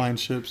 3. Flying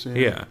ships,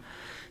 yeah.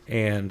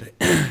 And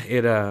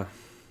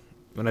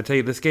when I tell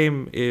you this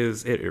game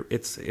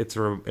it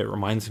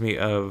reminds me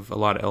of a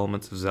lot of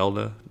elements of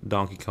Zelda,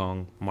 Donkey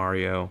Kong,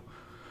 Mario,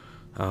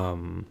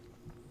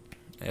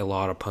 a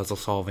lot of puzzle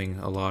solving,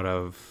 a lot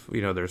of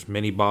there's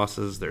mini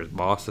bosses, there's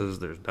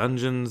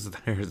dungeons.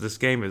 This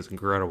game is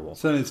incredible.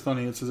 So it's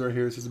funny. It says right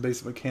here, the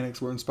basic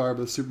mechanics were inspired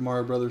by the Super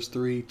Mario Brothers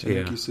 3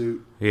 Tanuki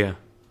suit. Yeah.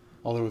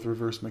 Although with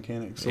reverse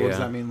mechanics. So what does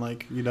that mean?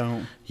 Like you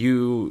don't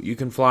you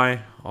can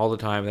fly all the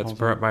time. That's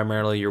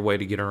primarily your way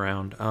to get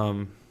around.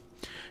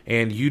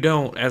 And you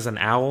don't, as an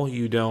owl,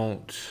 you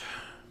don't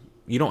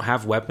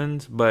have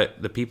weapons,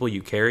 but the people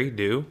you carry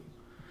do.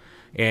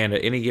 And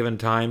at any given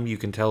time, you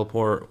can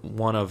teleport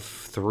one of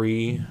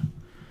 3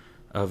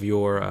 of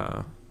your,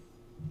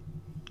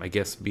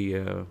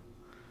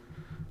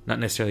 not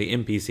necessarily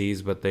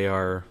NPCs, but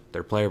they're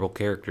playable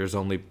characters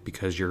only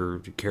because you're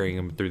carrying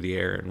them through the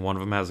air. And one of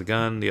them has a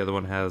gun, the other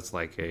one has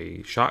like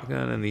a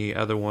shotgun, and the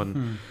other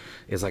one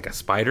is like a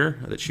spider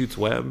that shoots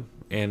web.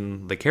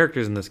 And the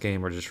characters in this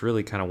game are just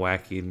really kind of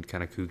wacky and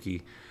kind of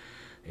kooky.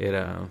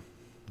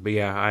 But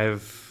yeah,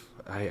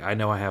 I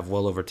know I have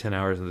well over 10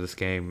 hours into this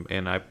game,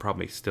 and I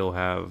probably still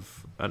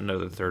have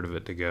another third of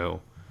it to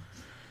go.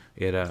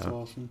 That's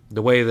awesome.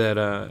 The way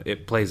that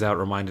it plays out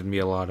reminded me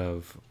a lot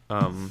of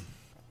A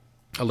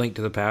Link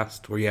to the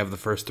Past, where you have the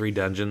first 3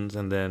 dungeons,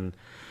 and then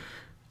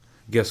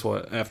guess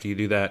what? After you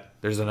do that,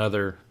 there's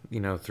another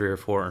 3 or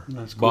 4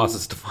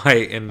 bosses to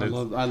fight. And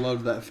I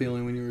loved that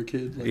feeling when you were a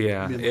kid.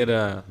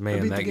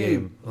 That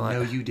game.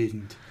 No, you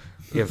didn't.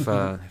 If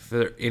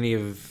any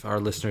of our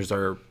listeners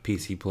are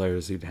PC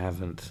players who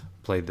haven't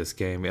played this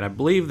game, and I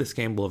believe this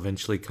game will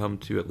eventually come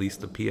to at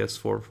least the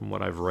PS4 from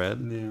what I've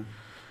read. Yeah.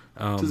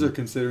 Because they're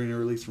considering a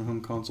release for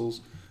home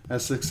consoles.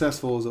 As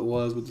successful as it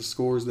was with the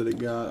scores that it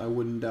got, I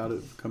wouldn't doubt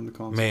it would come to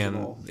consoles at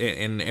all.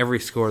 And every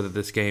score that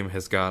this game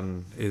has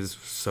gotten is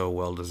so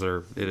well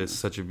deserved. It is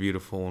such a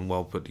beautiful and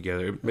well put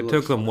together. It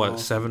took them, awesome.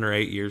 7 or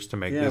 8 years to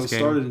make this game? Yeah, it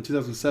started in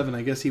 2007.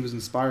 I guess he was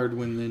inspired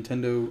when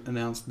Nintendo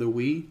announced the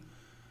Wii.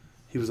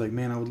 He was like,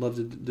 man, I would love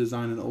to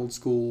design an old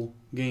school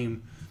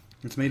game.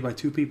 It's made by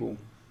 2 people.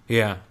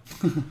 Yeah.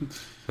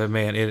 But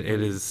man, it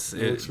is the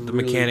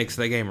really, mechanics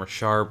of that game are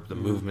sharp. The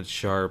movement's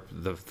sharp.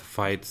 The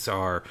fights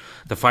are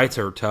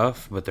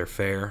tough, but they're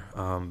fair.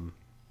 And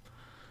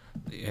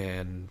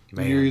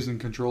man, you're using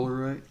controller,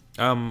 right?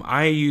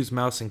 I use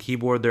mouse and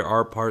keyboard. There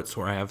are parts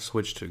where I have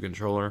switched to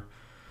controller.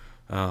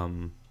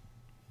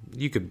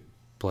 You could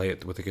play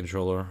it with a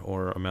controller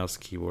or a mouse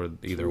and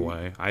keyboard either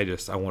way. I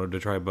wanted to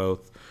try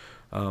both.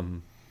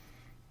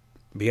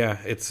 But yeah,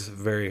 it's a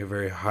very,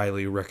 very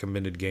highly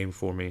recommended game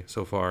for me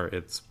so far.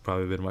 It's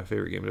probably been my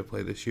favorite game to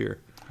play this year.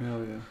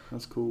 Hell yeah,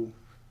 that's cool.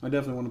 I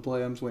definitely want to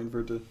play. I'm just waiting for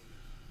it to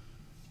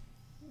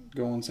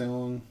go on sale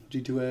on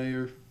G2A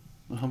or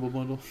a Humble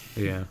Bundle.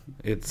 Yeah,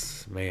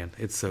 it's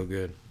so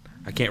good.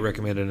 I can't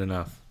recommend it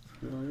enough.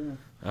 Hell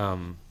yeah.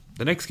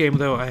 The next game,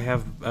 though, I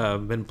have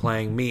been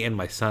playing, me and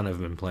my son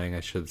have been playing, I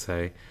should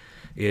say,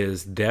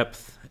 is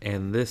Depth.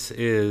 And this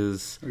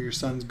is... Or your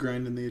son's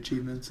grinding the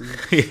achievements and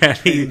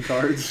trading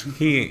cards.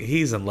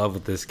 He's in love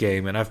with this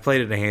game, and I've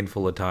played it a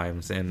handful of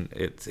times, and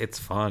it's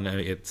fun. I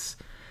mean, it's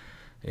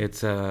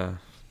not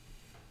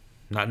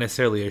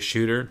necessarily a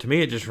shooter. To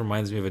me, it just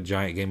reminds me of a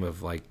giant game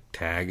of, like,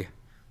 tag.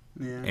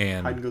 Yeah,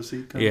 and hide and go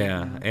seek.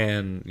 Yeah,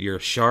 and you're a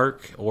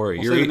shark, or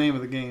you're... Say the name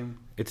of the game.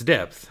 It's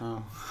Depth.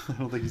 Oh, I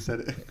don't think you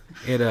said it.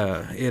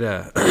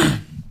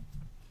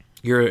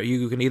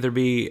 You can either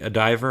be a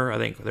diver. I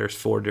think there's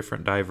 4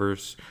 different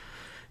divers,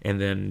 and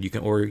then you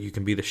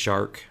can be the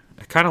shark.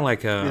 Kind of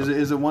like a.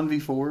 Is it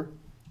 1v4?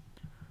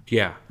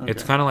 Yeah, okay.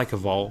 It's kind of like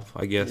Evolve,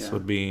 I guess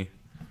would be.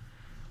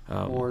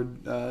 Or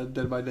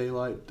Dead by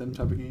Daylight, them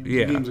type of games.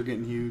 Yeah, the games are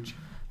getting huge.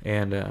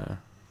 And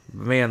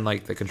man,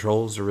 like the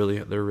controls are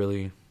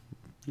really.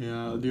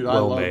 Yeah, dude, I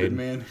loved it,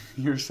 man.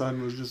 Your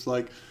son was just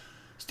like,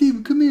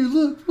 Steven, come here,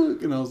 look,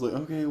 and I was like,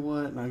 okay,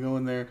 what? And I go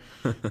in there,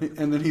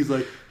 and then he's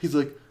like,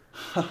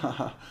 ha ha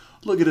ha,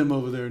 look at him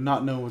over there,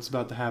 not knowing what's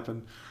about to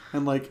happen.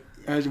 And like,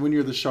 when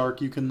you're the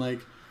shark, you can like,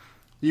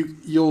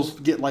 you'll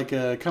get like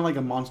a kind of like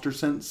a monster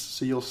sense,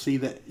 so you'll see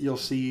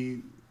because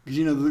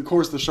of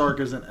course the shark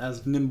isn't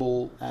as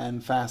nimble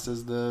and fast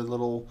as the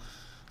little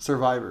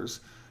survivors.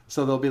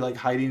 So they'll be like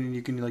hiding, and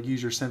you can like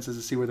use your senses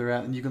to see where they're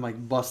at, and you can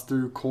like bust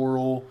through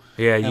coral.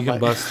 Yeah, you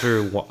can bust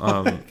through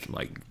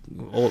like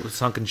old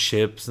sunken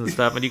ships and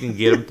stuff, and you can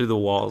get them through the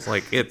walls.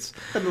 Like it's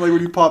and like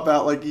when you pop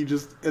out, like and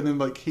then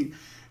like he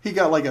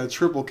got like a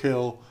triple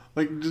kill,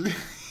 like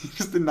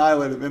just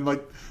annihilate him, and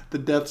like the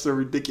deaths are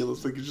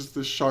ridiculous. Like it's just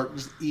the shark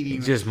just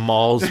eating. It just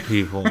mauls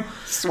people.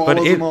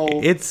 Swallows them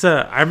all. It's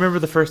I remember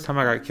the first time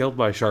I got killed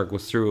by a shark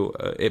was through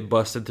it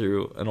busted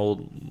through an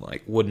old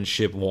like wooden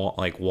ship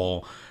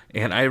wall.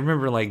 And I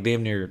remember, like,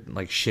 damn near,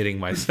 like, shitting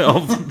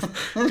myself.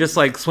 Just,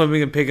 like,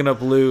 swimming and picking up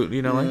loot.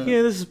 You know, like,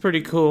 yeah, this is pretty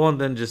cool. And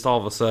then just all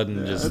of a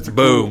sudden, just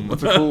boom.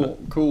 It's a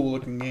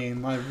cool-looking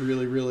game. I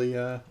really, really...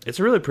 It's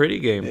a really pretty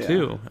game,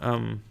 too.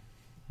 I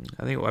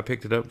think I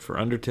picked it up for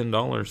under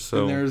 $10.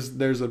 So and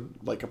there's a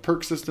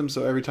perk system.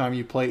 So every time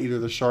you play either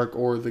the shark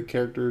or the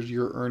characters,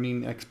 you're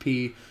earning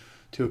XP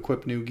to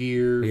equip new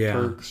gear,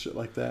 perks, shit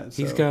like that.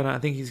 So. I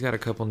think he's got a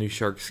couple new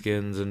shark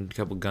skins and a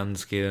couple gun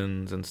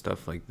skins and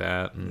stuff like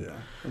that. And, yeah,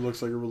 it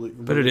looks like a really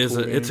but it is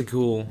cool game.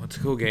 It's a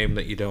cool game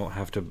that you don't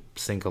have to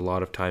sink a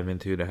lot of time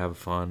into to have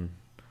fun.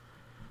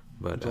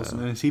 But awesome.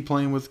 And is he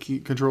playing with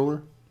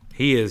controller?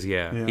 He is,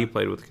 yeah. He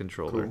played with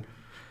controller.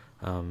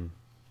 Cool.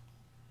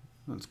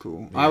 That's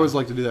cool. Yeah. I always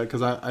like to do that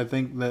because I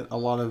think that a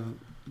lot of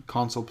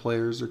console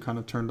players are kind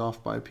of turned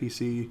off by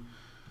PC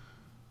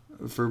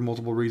for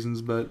multiple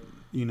reasons, but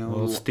you know,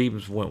 well,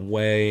 Steam's went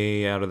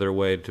way out of their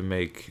way to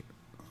make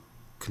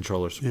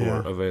controller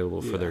support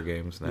available for their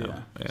games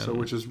now. Yeah. So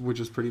which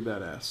is pretty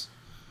badass.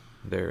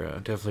 They're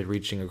definitely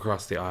reaching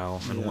across the aisle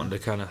and wanting to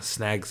kind of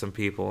snag some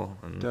people.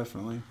 And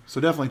definitely.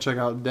 So definitely check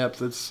out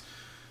Depth. It's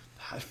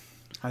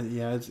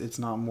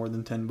not more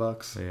than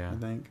 $10. Yeah, I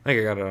think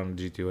I got it on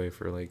G2A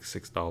for like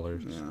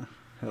 $6. Yeah,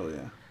 hell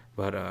yeah.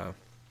 But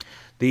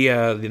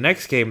the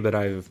next game that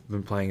I've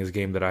been playing is a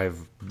game that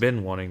I've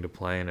been wanting to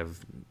play and have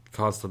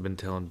constantly been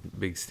telling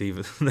Big Steve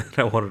that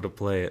I wanted to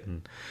play it,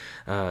 and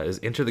is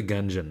Enter the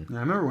Gungeon. Yeah, I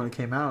remember when it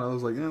came out, I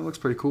was like, it looks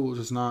pretty cool. It's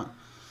just not.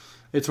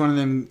 It's one of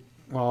them.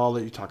 Well, I'll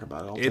let you talk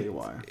about it. I'll tell you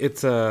why.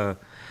 It's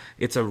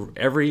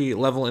every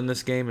level in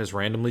this game is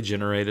randomly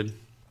generated.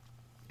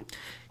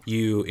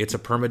 It's a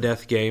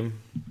permadeath game,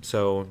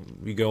 so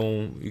you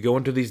go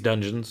into these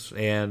dungeons,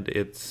 and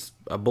it's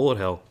a bullet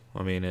hell.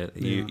 I mean,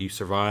 you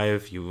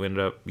survive, you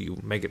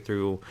make it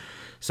through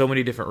so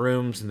many different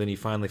rooms, and then you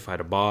finally fight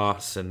a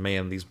boss, and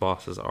man, these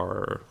bosses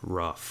are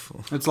rough.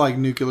 It's like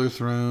Nuclear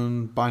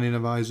Throne, Binding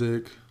of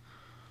Isaac,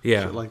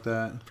 shit like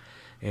that.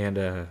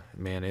 And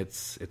man,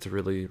 it's a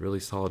really, really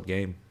solid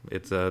game.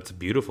 It's a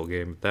beautiful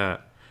game at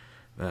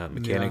that.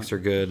 Mechanics are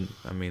good.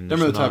 I mean, they're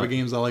the type of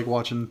games I like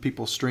watching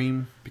people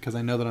stream because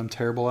I know that I'm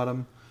terrible at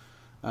them.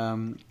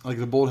 Like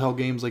the bullet hell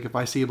games, like if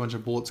I see a bunch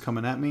of bullets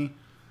coming at me,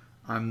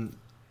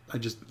 I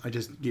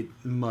just get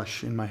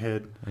mush in my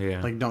head.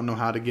 Yeah, like don't know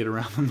how to get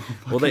around them.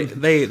 Well, they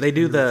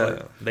do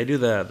the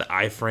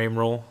iframe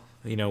roll.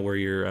 You know where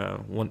you're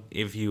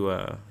if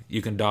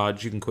you can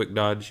dodge, you can quick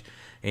dodge,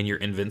 and you're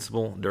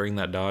invincible during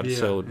that dodge. Yeah,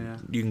 so yeah.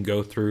 you can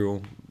go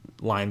through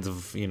lines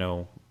of,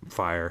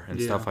 fire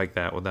and stuff like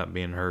that without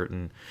being hurt.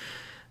 And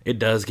it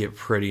does get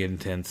pretty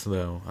intense,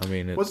 though. I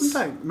mean,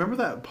 remember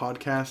that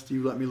podcast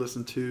you let me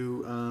listen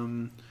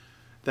to?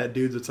 That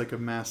dude that's like a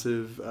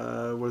massive,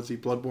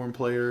 Bloodborne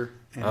player,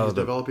 and he's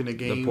developing a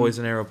game. The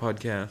Poison Arrow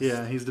podcast.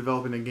 Yeah, he's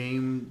developing a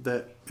game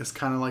that is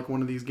kind of like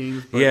one of these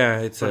games. But,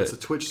 it's a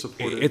Twitch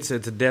supported. It's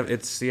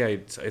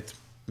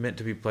meant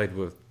to be played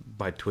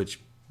by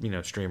Twitch,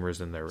 streamers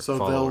and their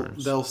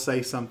followers. So they'll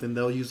say something.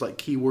 They'll use like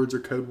keywords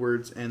or code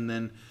words, and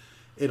then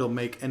it'll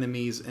make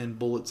enemies and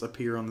bullets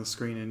appear on the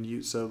screen, and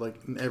it's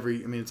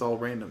all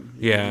random.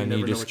 You never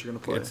know what you're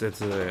gonna play. It's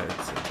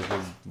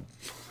a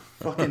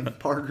fucking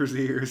Parker's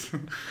ears.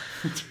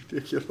 It's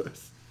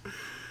ridiculous.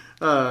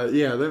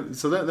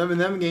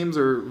 Them games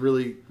are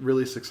really,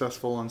 really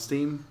successful on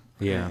Steam.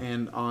 Yeah.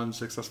 And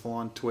successful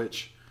on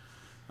Twitch.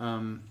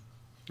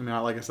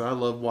 Like I said, I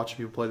love watching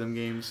people play them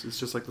games. It's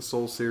just like the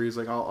Souls series.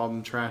 Like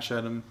I'm trash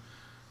at them,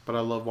 but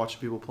I love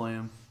watching people play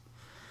them.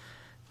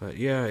 But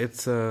yeah,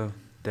 it's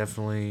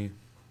definitely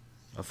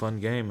a fun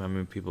game. I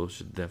mean, people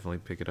should definitely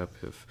pick it up.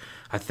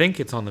 I think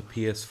it's on the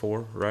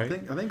PS4, right?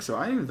 I think so.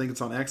 I don't even think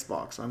it's on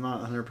Xbox. I'm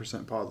not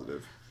 100%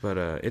 positive. But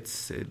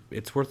it's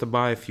worth a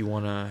buy if you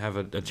want to have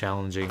a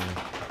challenging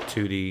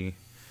 2D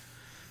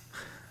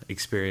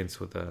experience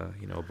with a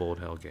bullet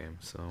hell game.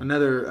 So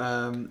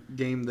another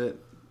game that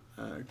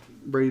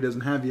Brady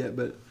doesn't have yet,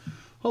 but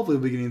hopefully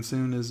will be getting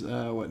soon is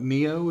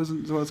Neo is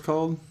what it's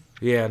called.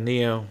 Yeah,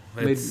 Neo.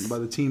 Made by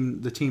the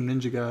Team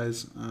Ninja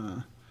guys.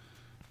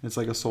 It's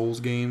like a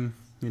Souls game.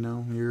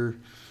 Your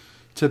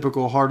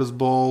typical hard as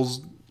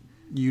balls.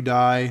 You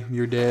die,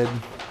 you're dead.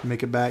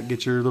 Make it back.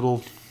 Get your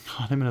little.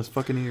 God, him in his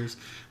fucking ears.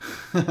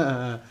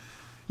 But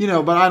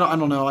I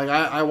don't know. Like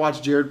I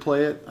watched Jared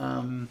play it.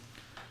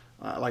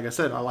 Like I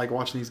said, I like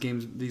watching these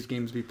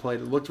games be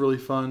played. It looked really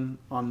fun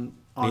on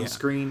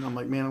screen. I'm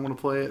like, man, I want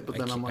to play it. But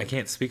then I'm like, I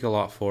can't speak a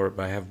lot for it,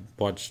 but I have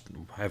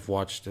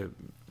watched it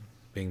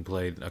being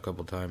played a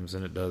couple times,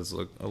 and it does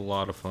look a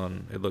lot of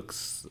fun.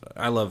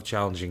 I love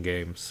challenging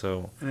games,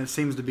 so. And it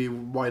seems to be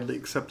widely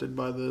accepted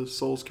by the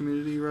Souls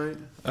community, right?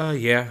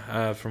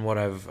 From what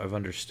I've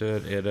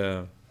understood,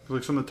 it.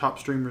 Like some of the top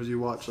streamers you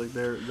watch, like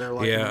they're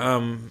like. Yeah,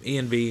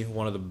 Ian B,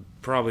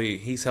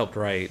 he's helped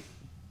write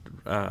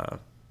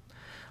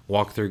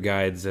walkthrough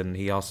guides, and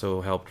he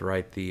also helped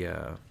write the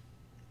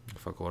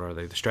what are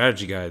they? The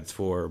strategy guides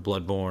for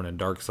Bloodborne and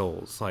Dark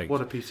Souls. Like, what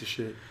a piece of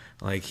shit.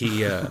 Like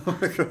he,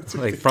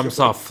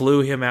 FromSoft flew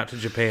him out to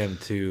Japan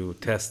to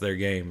test their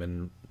game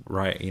and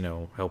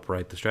help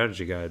write the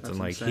strategy guides. That's and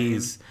like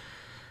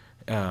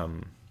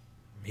insane.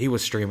 he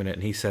was streaming it,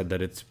 and he said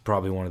that it's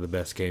probably one of the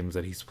best games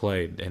that he's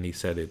played. And he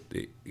said it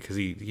because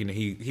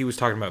he was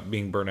talking about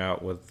being burnt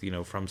out with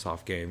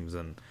FromSoft games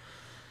and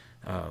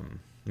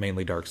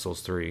mainly Dark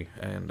Souls 3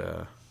 and.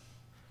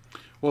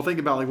 Well, think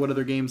about like what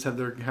other games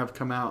have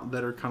come out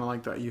that are kind of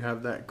like that. You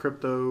have that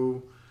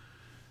Crypto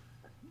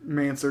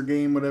Mancer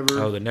game, whatever.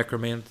 Oh, the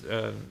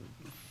Necromancer.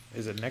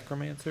 Is it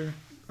Necromancer?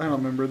 I don't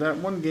remember that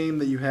one game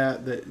that you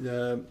had that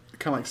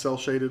kind of like cell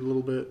shaded a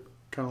little bit,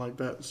 kind of like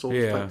that Souls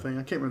type thing.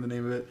 I can't remember the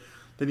name of it.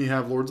 Then you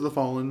have Lords of the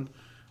Fallen,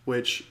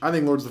 which I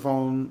think Lords of the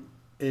Fallen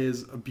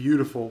is a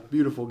beautiful,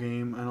 beautiful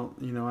game.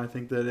 I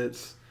think that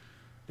it's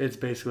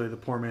basically the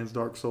poor man's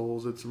Dark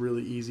Souls. It's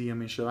really easy. I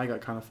mean, shit, I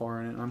got kind of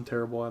far in it. I'm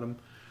terrible at them.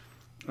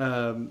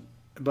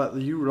 But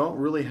you don't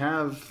really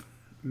have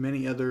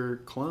many other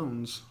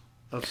clones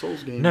of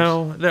Souls games.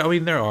 No, I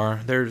mean there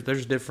are.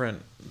 There's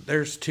different.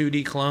 There's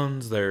 2D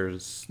clones.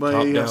 There's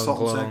top-down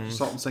clones.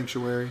 Salt and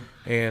Sanctuary.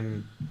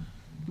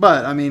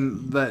 But I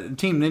mean, the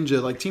Team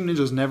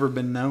Ninja's never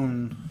been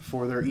known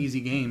for their easy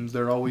games.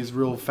 They're always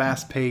real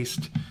fast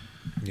paced.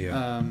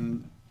 Yeah.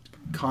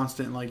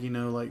 Constant,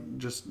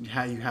 just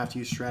how you have to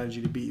use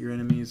strategy to beat your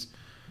enemies.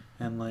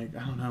 And I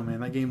don't know, man.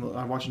 That game,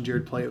 I watched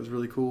Jared play. It was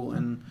really cool.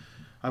 And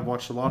I've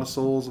watched a lot of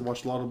Souls. I've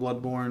watched a lot of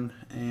Bloodborne.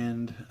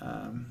 And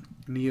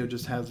Neo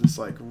just has this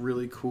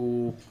really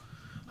cool.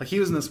 He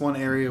was in this one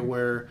area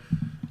where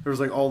there was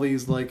all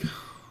these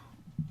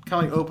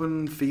kind of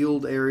open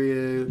field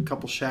area, a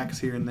couple shacks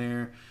here and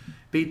there.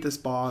 Beat this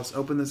boss,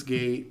 open this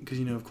gate because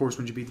of course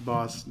when you beat the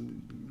boss,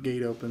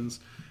 gate opens.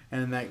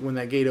 And when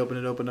that gate opened,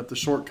 it opened up the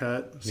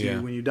shortcut.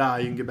 So when you die,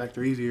 you can get back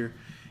there easier.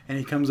 And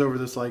he comes over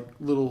this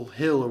little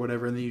hill or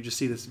whatever, and then you just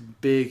see this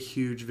big,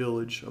 huge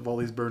village of all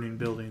these burning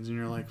buildings, and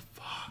you're like,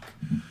 "Fuck!"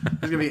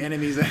 There's gonna be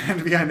enemies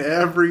behind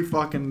every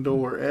fucking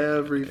door,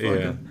 every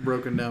fucking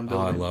broken down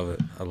building. Oh, I love it.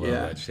 I love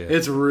that shit.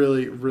 It's a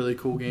really, really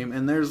cool game,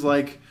 and there's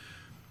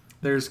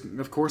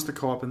of course the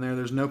co-op in there.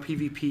 There's no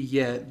PvP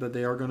yet, but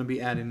they are going to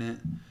be adding it.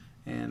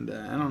 And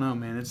I don't know,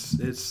 man.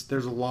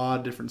 There's a lot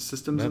of different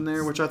systems in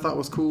there, which I thought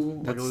was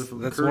cool.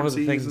 That's one of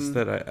the things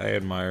that I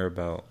admire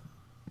about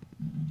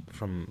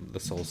from the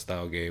Soul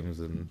style games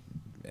and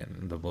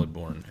the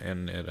Bloodborne,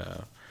 and it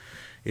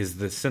is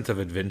the sense of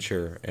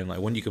adventure, and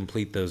when you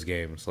complete those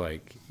games,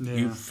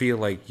 you feel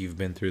like you've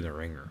been through the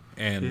ringer.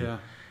 And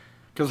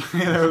because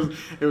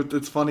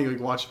it's funny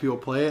watching people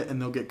play it, and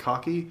they'll get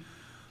cocky.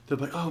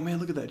 they're like, oh man,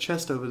 look at that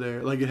chest over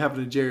there. Like it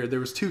happened to Jared. There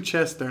was 2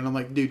 chests there, and I'm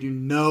like, dude, you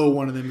know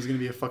one of them is gonna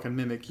be a fucking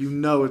mimic. You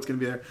know it's gonna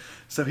be there.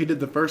 So he did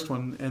the first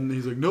one, and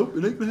he's like, nope,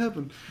 it ain't gonna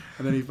happen.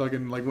 And then he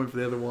fucking like went for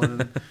the other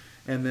one.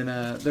 And then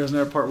there's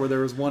another part where there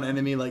was one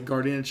enemy like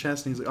guarding a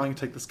chest, and he's like, oh, I can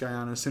take this guy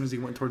on. And as soon as he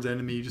went towards the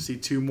enemy, you just see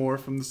 2 more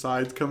from the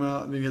sides come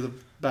out, and then he has a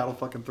battle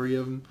fucking 3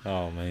 of them.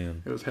 Oh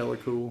man, it was hella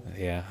cool.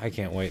 Yeah, I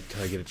can't wait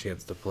till I get a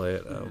chance to play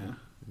it.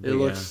 It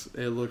looks.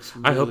 Really,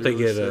 I hope they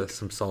really get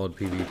some solid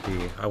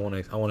PvP. I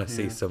want to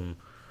see some.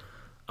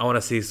 I want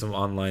to see some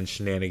online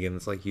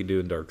shenanigans like you do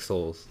in Dark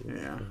Souls.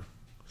 Yeah.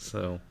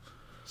 So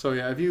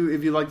yeah, if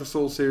you like the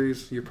Souls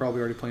series, you're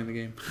probably already playing the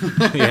game.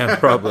 Yeah,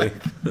 probably.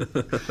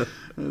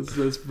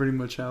 that's pretty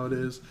much how it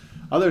is.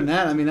 Other than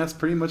that, I mean, that's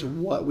pretty much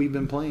what we've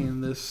been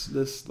playing.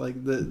 This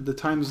like the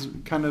time's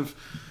kind of.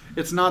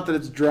 It's not that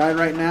it's dry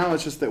right now.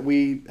 It's just that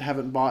we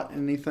haven't bought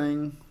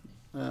anything,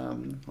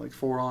 like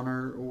For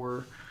Honor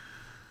or.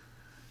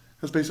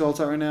 That's basically all it's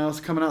out right now. It's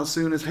coming out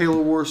soon. It's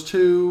Halo Wars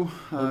 2,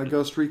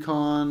 Ghost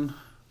Recon,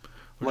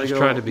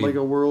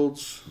 Lego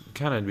Worlds.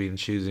 Kind of being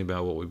choosy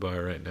about what we buy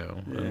right now.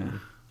 Yeah.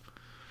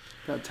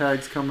 Got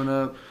tags coming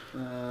up.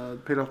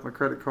 Paid off my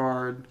credit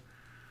card.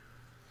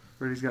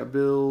 Brady's got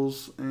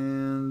bills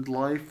and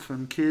life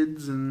and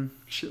kids and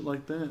shit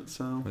like that.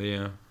 So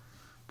yeah.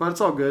 But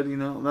it's all good, you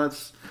know.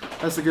 That's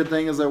the good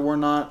thing is that we're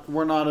not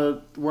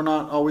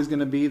always going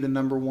to be the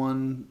number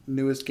one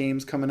newest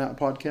games coming out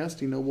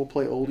podcast. You know, we'll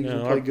play oldies,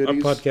 we'll play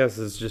goodies. Our podcast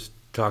is just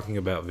talking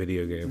about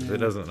video games. Yeah. It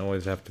doesn't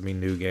always have to be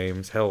new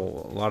games.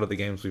 Hell, a lot of the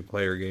games we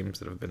play are games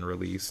that have been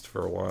released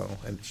for a while,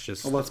 and it's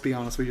just. Well, let's be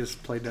honest, we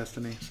just play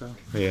Destiny, so.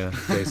 Yeah,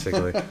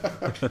 basically.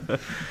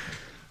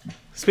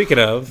 Speaking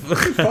of,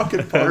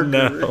 fucking Parker.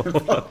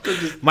 No,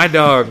 my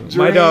dog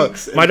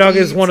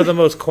is one of the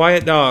most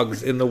quiet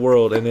dogs in the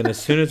world. And then as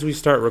soon as we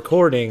start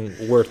recording,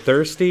 we're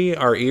thirsty,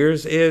 our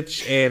ears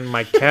itch, and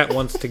my cat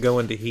wants to go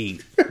into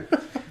heat.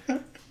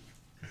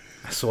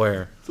 I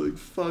swear. It's like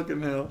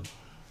fucking hell.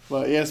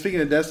 Well, yeah.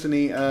 Speaking of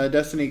Destiny,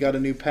 Destiny got a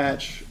new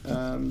patch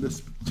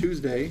this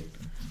Tuesday.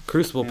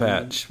 Crucible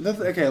patch.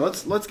 Okay,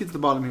 let's get to the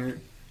bottom here.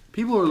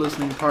 People who are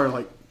listening probably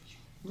like,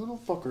 little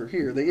fucker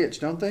here. They itch,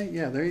 don't they?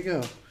 Yeah, there you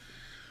go.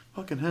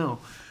 Fucking hell.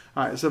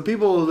 Alright, so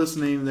people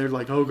listening, they're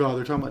like, oh god,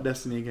 they're talking about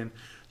Destiny again.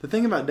 The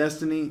thing about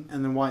Destiny,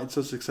 and then why it's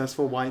so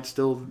successful, why it's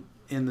still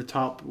in the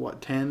top,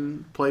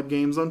 10 played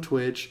games on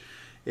Twitch.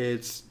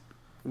 It's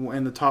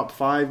in the top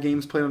 5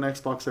 games played on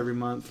Xbox every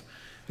month.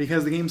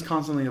 Because the game's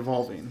constantly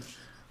evolving.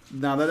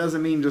 Now, that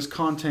doesn't mean just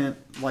content,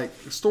 like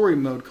story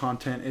mode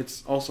content.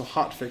 It's also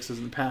hot fixes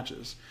and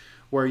patches.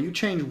 Where you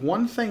change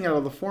one thing out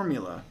of the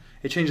formula,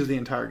 it changes the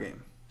entire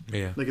game.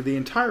 Yeah. Like the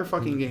entire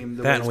fucking game.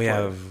 That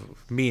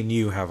me and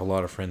you have a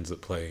lot of friends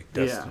that play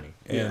Destiny.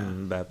 Yeah.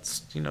 And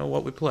that's,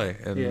 what we play.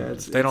 And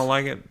if they don't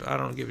like it, I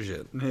don't give a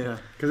shit. Yeah.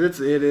 Because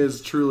it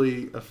is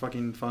truly a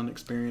fucking fun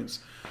experience.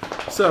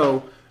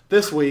 So,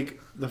 this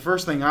week,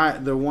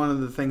 one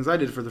of the things I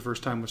did for the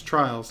first time was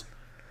Trials.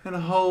 And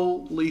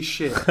holy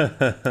shit.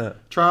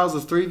 Trials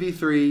is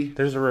 3v3.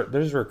 There's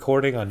a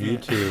recording on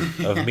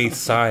YouTube of me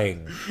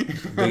sighing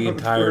the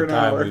entire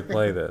time we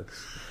play this.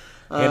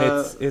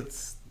 And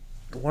it's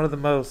one of the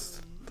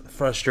most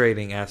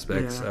frustrating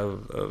aspects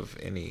of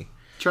any.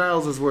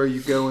 Trials is where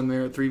you go in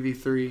there at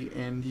 3v3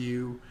 and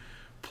you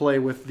play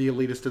with the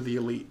elitist of the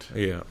elite.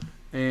 Yeah.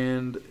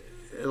 And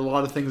a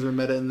lot of things are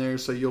meta in there,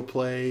 so you'll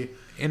play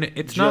and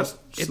it's just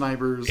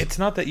snipers. It's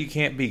not that you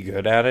can't be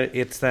good at it.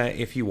 It's that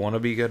if you want to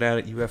be good at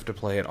it, you have to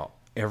play it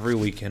every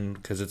weekend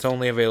because it's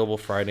only available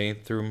Friday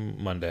through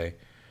Monday.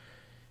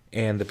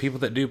 And the people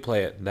that do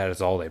play it, that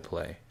is all they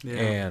play. Yeah.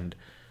 And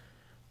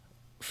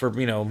for,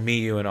 me,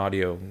 you, and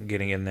Audio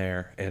getting in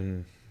there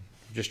and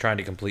just trying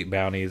to complete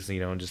bounties,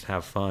 and just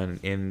have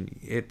fun. And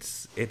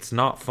it's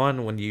not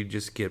fun when you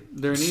just get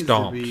stomped. There needs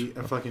to be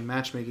a fucking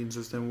matchmaking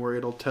system where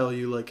it'll tell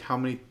you, like, how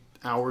many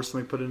hours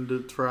somebody put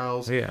into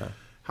Trials. Yeah.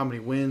 How many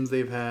wins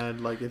they've had.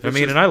 Like,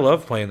 and I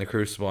love playing the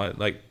Crucible.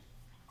 Like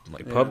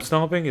pub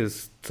stomping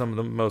is some of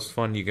the most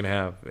fun you can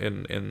have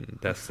in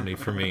Destiny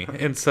for me.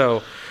 And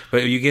so,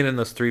 but you get in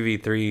those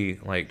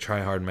 3v3 like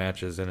try hard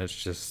matches, and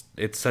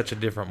it's such a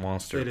different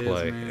monster to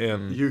play. Man.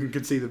 And you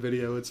can see the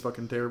video; it's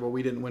fucking terrible.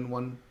 We didn't win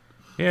one.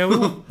 Yeah,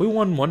 we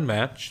won 1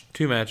 match,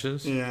 2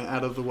 matches. Yeah,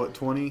 out of the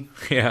 20?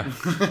 Yeah.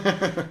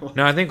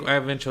 No, I think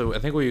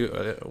we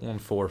won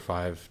 4 or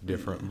 5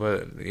 different.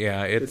 But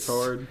yeah, it's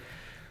hard.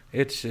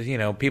 It's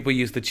people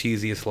use the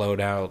cheesiest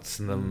loadouts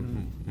and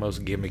the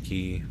most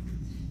gimmicky.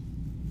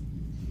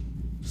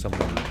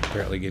 Someone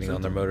apparently getting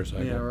on their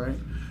motorcycle. Yeah, right.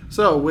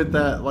 So with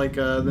that, like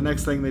the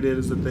next thing they did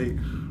is that they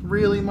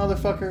really,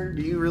 motherfucker,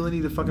 do you really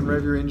need to fucking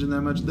rev your engine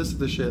that much? This is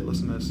the shit.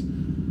 Listen to this.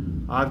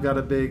 I've got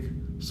a big,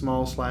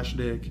 small /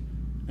 dick,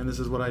 and this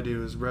is what I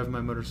do: is rev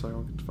my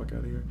motorcycle. Get the fuck out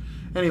of here.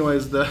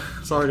 Anyways,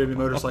 sorry to any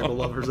motorcycle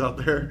lovers out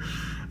there.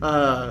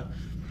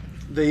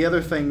 The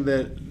other thing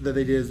that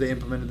they did is they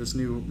implemented this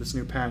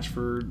new patch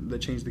that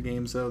changed the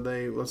game. So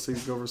let's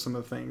go over some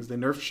of the things. They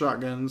nerfed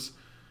shotguns.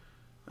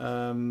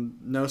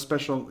 No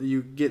special.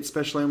 You get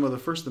special ammo the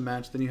first of the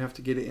match, then you have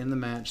to get it in the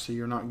match, so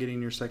you're not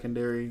getting your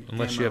secondary.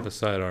 Unless ammo. you have a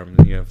sidearm,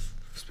 then you have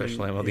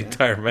special ammo the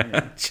entire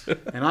match. Yeah.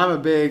 And I'm a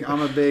big.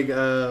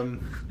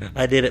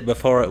 I did it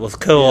before it was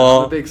cool.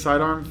 I'm a big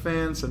sidearm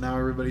fan, so now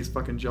everybody's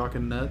fucking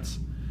jocking nuts.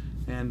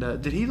 And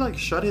did he like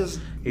shut his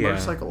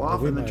motorcycle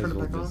off and then turn it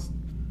back on?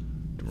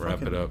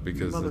 Wrap it up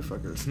because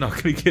motherfucker. It's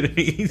not going to get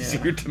any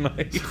easier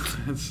tonight.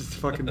 It's just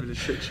fucking a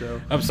shit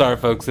show. I'm sorry,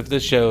 folks. If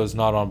this show is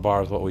not on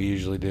par with what we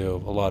usually do,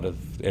 a lot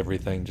of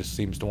everything just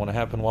seems to want to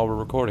happen while we're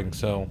recording.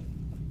 So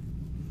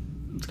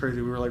it's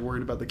crazy. We were like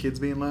worried about the kids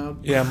being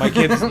loud. Yeah, my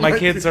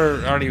kids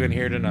aren't even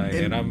here tonight,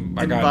 and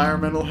I got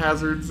environmental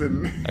hazards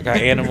and I got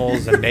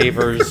animals and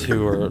neighbors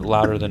who are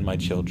louder than my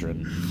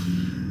children.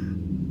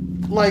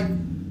 Like,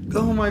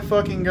 oh my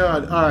fucking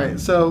god! All right,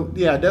 so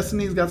yeah,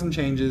 Destiny's got some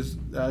changes.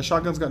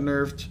 Shotguns got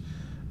nerfed.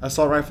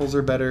 Assault rifles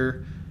are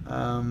better.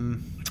 I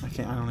don't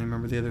even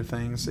remember the other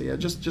things. So yeah,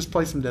 just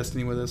play some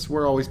Destiny with us.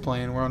 We're always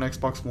playing. We're on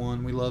Xbox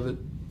One. We love it.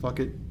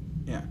 Fuck it.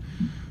 Yeah.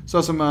 So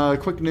some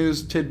quick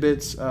news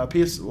tidbits. A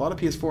lot of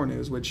PS4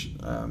 news, which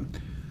I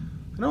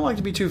don't like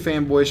to be too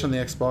fanboyish on the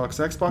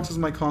Xbox. Xbox is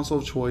my console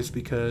of choice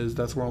because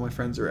that's where all my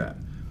friends are at.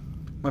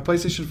 My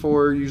PlayStation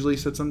 4 usually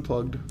sits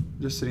unplugged,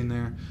 just sitting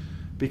there,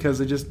 because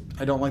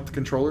I don't like the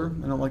controller.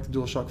 I don't like the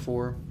DualShock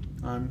 4.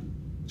 I'm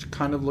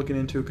kind of looking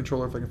into a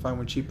controller if I can find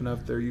one cheap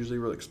enough. They're usually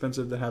really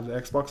expensive to have the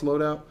Xbox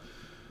loadout.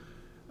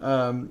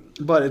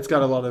 But it's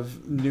got a lot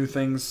of new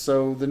things.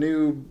 So the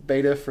new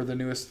beta for the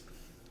newest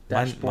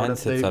dashboard mine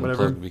sits update, unplugged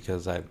whatever.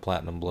 because I have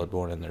Platinum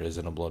Bloodborne and there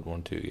isn't a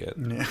Bloodborne 2 yet.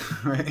 Yeah,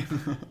 right.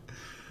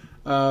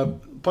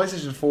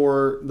 PlayStation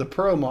 4, the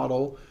Pro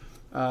model,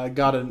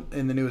 got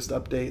in the newest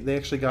update. They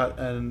actually got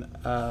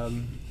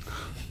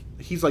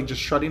he's like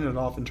just shutting it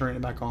off and turning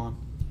it back on.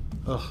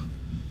 Ugh,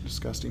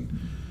 disgusting.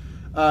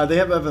 They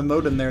have a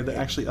mode in there that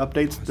actually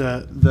updates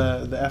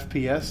the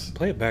FPS.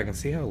 Play it back and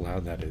see how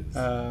loud that is.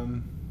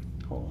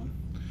 Hold on.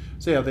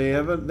 So yeah, they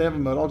have a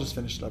mode. I'll just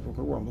finish it up real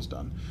quick. We're almost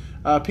done.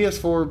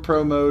 PS4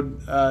 Pro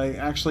mode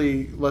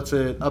actually lets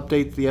it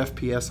update the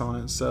FPS on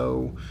it.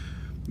 So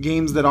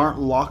games that aren't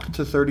locked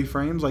to 30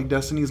 frames, like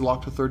Destiny's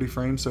locked to 30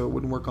 frames, so it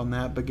wouldn't work on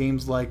that. But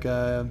games like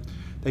they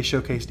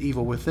showcased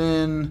Evil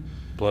Within,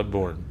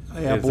 Bloodborne.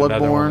 Yeah, is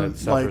another one Bloodborne, that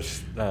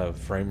suffers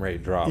frame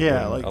rate drop.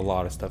 Yeah, when like a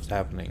lot of stuff's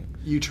happening.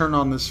 You turn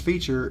on this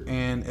feature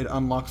and it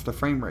unlocks the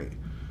frame rate.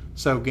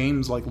 So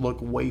games like look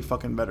way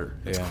fucking better.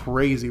 It's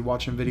crazy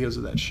watching videos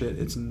of that shit.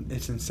 It's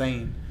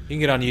insane. You can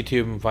get on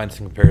YouTube and find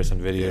some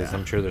comparison videos. Yeah.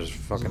 I'm sure there's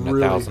fucking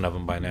Really, 1,000 of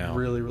them by now.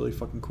 Really, really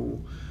fucking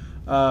cool.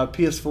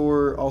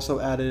 PS4 also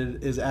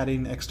is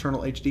adding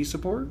external HD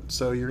support,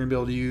 so you're gonna be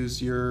able to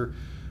use your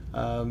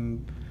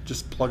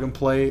just plug and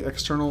play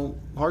external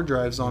hard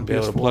drives on PS4. Be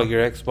able to plug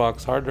your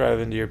Xbox hard drive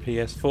into your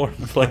PS4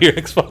 and play your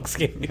Xbox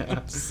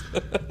games.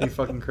 Be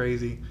fucking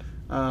crazy.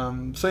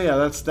 So yeah,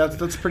 that's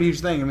a pretty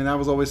huge thing. I mean, that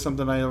was always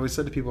something I always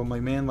said to people. I'm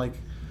like, man, like,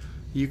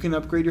 you can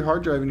upgrade your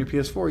hard drive in your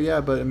PS4, yeah,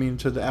 but I mean,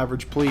 to the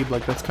average plebe,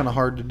 like, that's kind of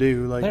hard to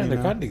do. Like,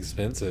 they're kind of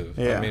expensive.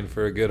 Yeah. I mean,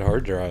 for a good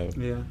hard drive.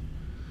 Yeah.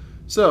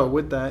 So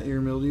with that,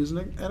 you're able to use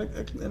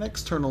an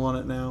external on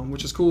it now,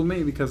 which is cool with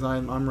me because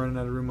I'm running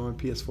out of room on my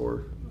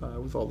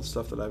PS4 with all the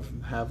stuff that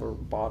I've or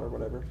bought or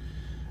whatever.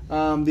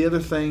 The other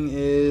thing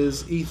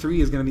is E3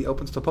 is going to be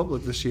open to the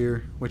public this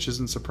year, which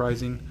isn't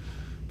surprising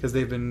because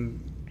they've been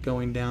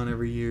going down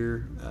every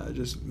year.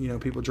 Just,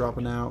 people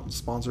dropping out,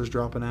 sponsors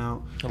dropping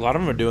out. A lot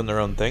of them are doing their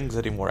own things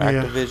anymore.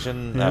 Yeah.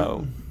 Activision,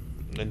 no.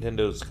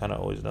 Nintendo's kind of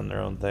always done their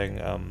own thing.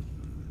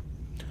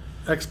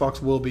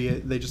 Xbox will be.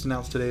 They just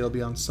announced today it'll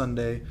be on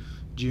Sunday,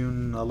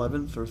 June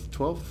 11th or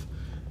 12th,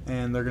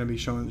 and they're going to be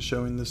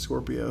showing the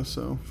Scorpio.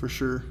 So for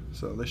sure.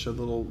 So they showed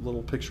a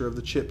little picture of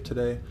the chip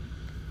today.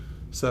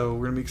 So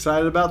we're going to be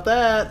excited about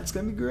that. It's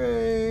going to be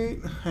great.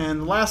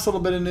 And the last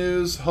little bit of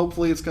news.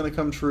 Hopefully it's going to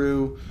come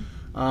true.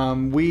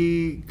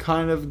 We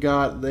kind of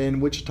got in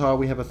Wichita.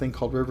 We have a thing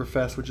called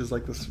Riverfest, which is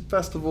like this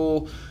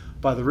festival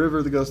by the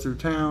river that goes through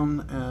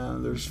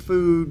town. There's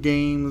food,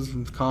 games,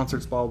 and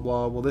concerts, blah, blah,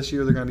 blah. Well, this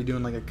year they're going to be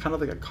doing like a kind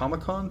of like a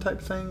Comic-Con type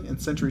thing in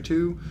Century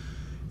 2.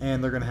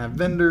 And they're going to have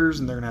vendors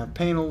and they're going to have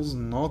panels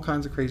and all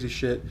kinds of crazy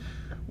shit.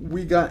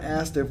 We got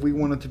asked if we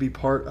wanted to be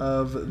part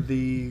of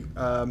the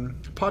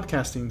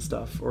podcasting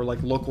stuff or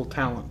like local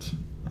talent.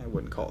 I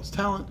wouldn't call us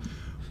talent,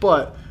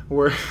 but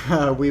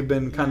we've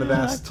been kind of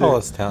asked to call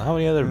us talent. How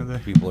many other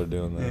people are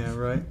doing this? Yeah,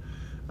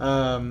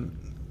 right.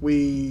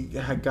 We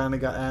had kind of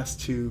got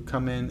asked to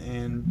come in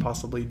and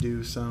possibly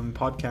do some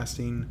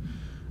podcasting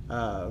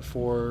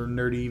for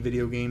nerdy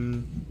video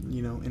game,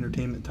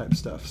 entertainment type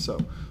stuff. So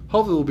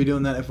hopefully we'll be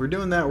doing that. If we're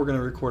doing that, we're going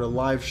to record a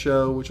live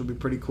show, which will be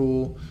pretty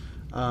cool.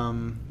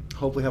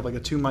 Hopefully have like a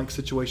 2-mic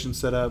situation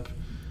set up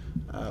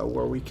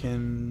where we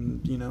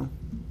can,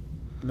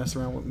 mess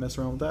around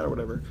with that or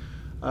whatever.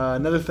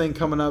 Another thing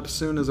coming up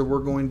soon is that we're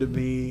going to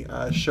be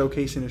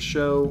showcasing a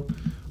show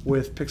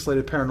with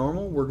Pixelated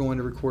Paranormal. We're going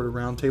to record a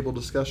roundtable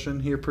discussion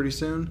here pretty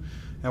soon,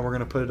 and we're going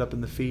to put it up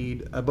in the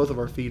feed, both of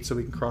our feeds, so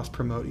we can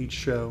cross-promote each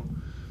show.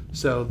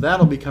 So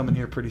that'll be coming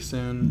here pretty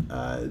soon.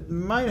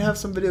 Might have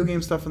some video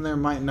game stuff in there,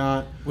 might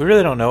not. We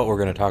really don't know what we're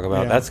going to talk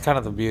about. Yeah. That's kind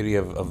of the beauty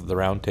of the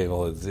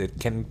Roundtable, is it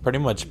can pretty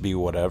much be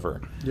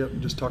whatever. Yep,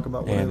 just talk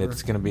about whatever. And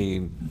it's going to be,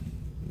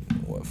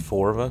 what,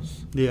 4 of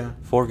us? Yeah.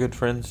 4 good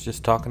friends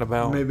just talking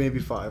about... Maybe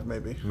 5,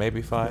 maybe.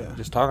 Maybe 5. Yeah.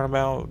 Just talking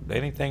about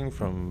anything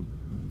from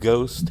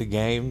ghosts to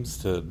games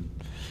to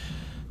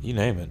you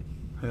name it.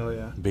 Hell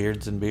yeah.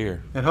 Beards and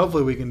beer. And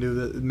hopefully we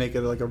can make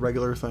it like a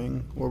regular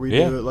thing where we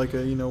Yeah. do it like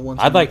a once.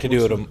 I'd like to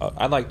do it.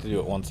 I'd like to do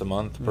it once a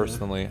month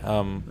personally.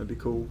 That'd be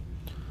cool.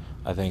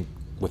 I think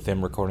with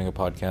them recording a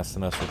podcast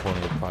and us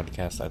recording a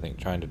podcast, I think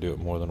trying to do it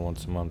more than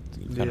once a month,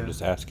 you're kind of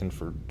just asking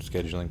for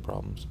scheduling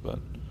problems. But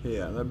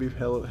yeah, that'd be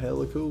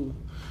hella cool.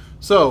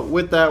 So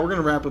with that, we're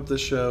gonna wrap up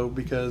this show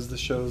because the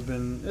show's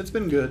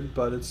been good,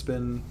 but it's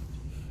been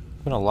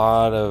a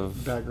lot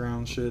of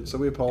background shit. So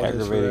we apologize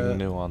aggravating for that.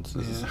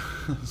 nuances.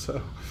 Yeah.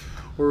 So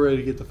we're ready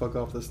to get the fuck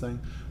off this thing.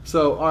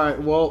 So all right,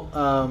 well,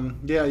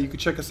 yeah, you can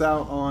check us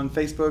out on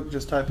Facebook.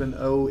 Just type in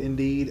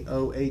Indeed,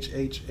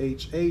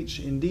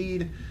 OHHHH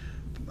Indeed.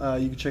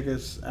 You can check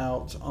us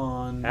out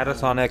on... Add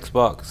us on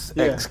Xbox.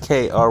 Yeah.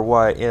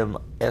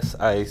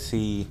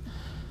 XKrymsic.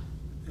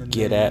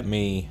 Get at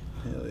me.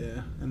 Hell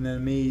yeah. And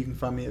then me, you can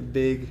find me at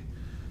Big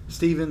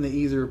Steven, the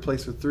easier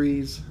place with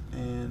 3s.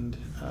 And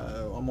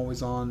I'm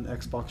always on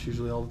Xbox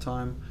usually all the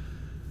time.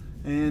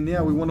 And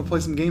yeah, we want to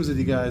play some games with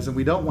you guys. And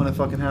we don't want to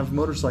fucking have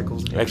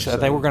motorcycles in here. Actually, I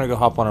think we're going to go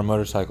hop on our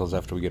motorcycles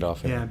after we get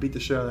off here. Yeah, beat the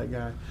shit out of that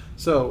guy.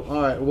 So,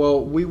 all right.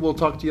 Well, we will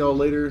talk to y'all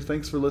later.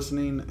 Thanks for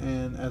listening.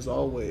 And as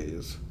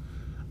always...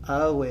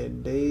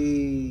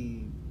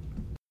 Day.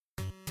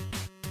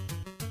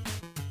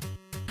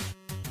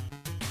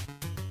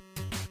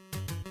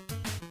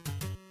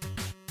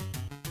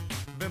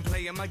 Been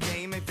playing my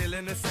game, ain't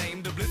feeling the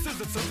same. The blisters,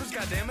 the surface,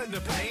 goddammit, the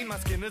pain. My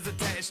skin is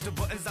attached to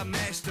buttons I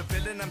mash. The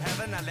feeling I'm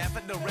having, I laugh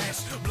at the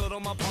rash. Blood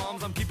on my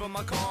palms, I'm keeping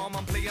my calm.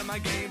 I'm playing my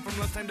game from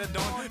lunchtime to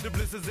dawn. The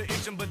blisters are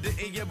itching, but they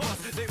ain't yet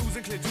bust. They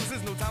oozing clear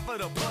juices, no time for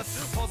the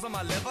bust. Pause on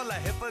my level, I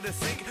hit for the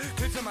sink.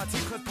 Clenching my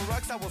teeth, cause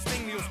peroxide will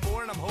sting.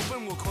 Neosporin, I'm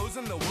hoping will close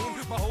in the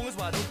wound. My hole is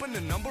wide open, the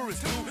number is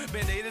 2.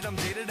 Band-aided, I'm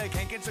jaded, I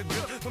can't get your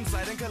grip. From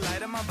sliding,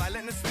 colliding, my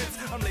violentness fits.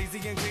 I'm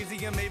lazy and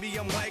crazy, and maybe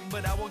I'm whack,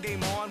 but I will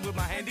game on with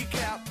my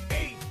handicap.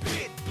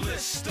 8-bit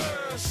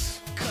blisters,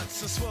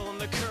 cuts and swelling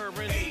the current.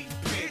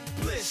 8-bit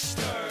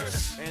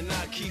blisters, and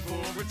I keep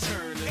on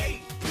returning.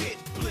 8-bit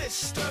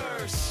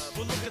blisters,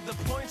 well look at the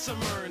points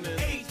I'm earning.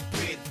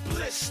 8-bit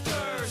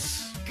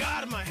blisters,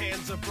 God my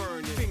hands are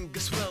burning.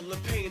 Fingers swelling,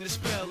 pain is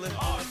spelling.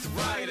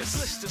 Arthritis,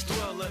 blisters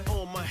dwelling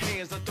on my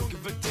hands. I don't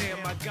give a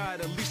damn, I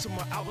got at least 2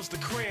 more hours to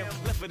cram.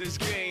 Left for this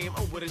game,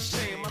 oh what a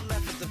shame. I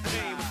left at the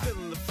pain, I'm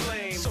feeling the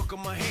flame. Soak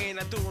on my hand,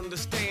 I don't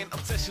understand.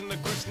 Obsession,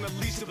 aggression, at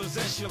least a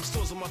possession. I'm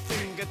stores on my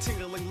finger,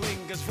 tingling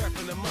lingers.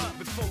 Wrapping them up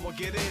before I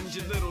get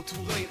injured. Little too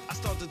late, I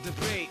start to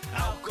debate.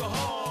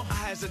 Alcohol, I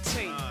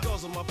hesitate.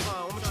 Goes on my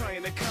palm, I'm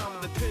trying to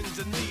calm the pins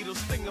and needles.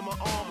 Sting on my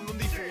arm, no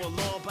need for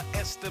alarm. But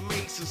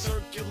estimation,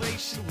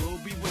 circulation will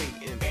be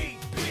waiting.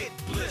 8-bit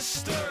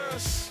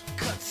blisters,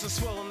 cuts and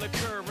swelling the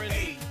current.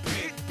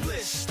 8-bit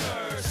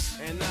blisters,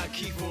 and I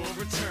keep on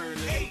returning.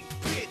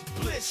 8-bit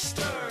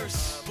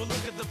blisters, but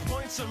look at the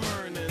points I'm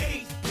earning.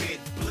 8-bit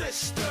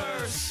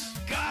blisters,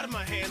 God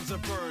my hands are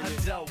burning.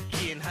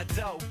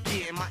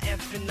 Hadouken, my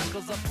effing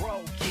knuckles are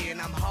broken.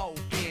 I'm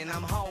hoping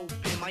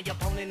my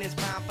opponent is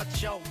bound for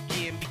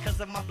choking. Because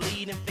of my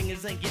bleeding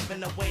fingers ain't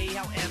giving away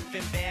how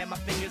effing bad my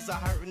fingers are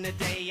hurting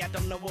today. I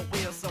don't know what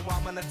will, so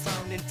I'm gonna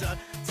turn into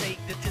take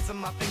the diss of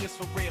my fingers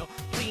for real.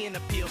 Pleading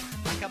appeal,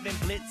 like I've been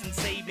blitzing,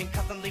 saving,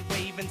 constantly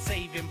waving,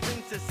 saving.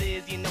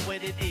 Princesses, you know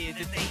what it is.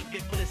 It's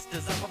 8-bit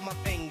blisters up on my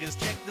fingers.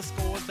 Check the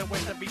scores, the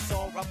words every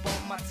sore up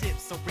on my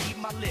tips. So read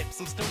my lips,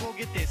 I'm still gonna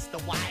get this, the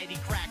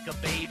whitey cracker,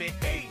 baby.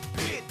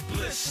 8-bit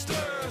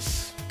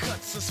blisters,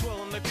 cuts and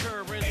swelling the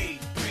current.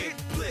 8-bit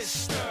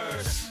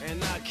blisters,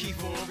 and I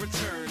keep on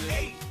returning.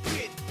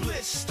 8-bit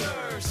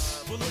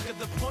blisters, well look at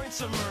the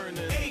points I'm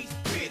earning.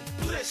 8-bit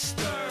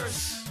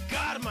blisters,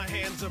 God my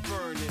hands are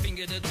burning.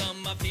 Finger to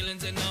thumb, my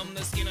feelings are numb.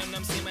 The skin on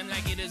them seeming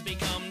like it has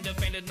become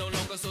defended, no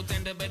longer so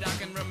tender. But I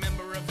can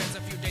remember events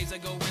a few days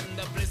ago when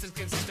the bliss is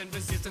consistent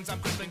resistance. I'm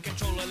crippling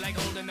controller like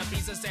holding a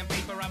piece of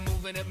sandpaper. I'm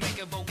moving it,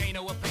 make a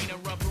volcano, a painter,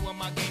 rub ruin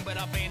my game. But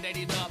I band-aid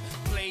it up,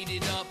 played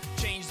it up,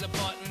 changed the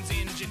buttons,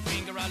 injured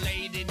finger, I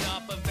laid it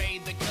up,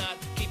 evade the cut,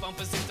 keep on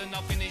persistent,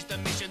 I'll finish the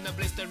mission. The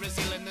blister is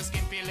healing, the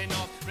skin peeling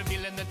off,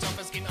 revealing the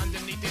tougher skin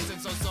underneath isn't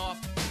so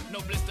soft.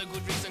 No blister,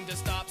 good reason to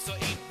stop. So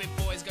 8-bit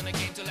boys gonna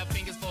game till our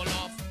fingers fall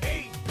off.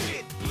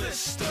 8-bit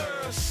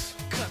blisters,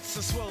 cuts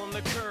and swelling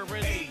the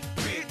current.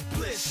 8-bit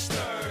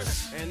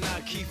blisters, and I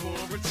keep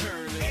on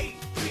returning.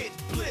 8-bit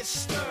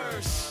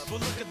blisters, but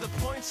look at the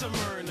points I'm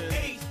earning.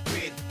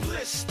 8-bit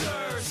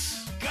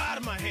blisters,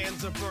 God my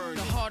hands are burning.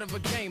 The heart of a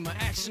gamer,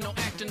 action, no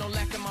acting, no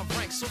lack of my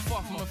rank. So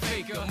far from a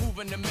faker,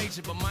 moving the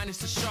major, but minus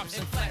the sharps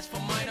and flats for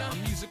minor. on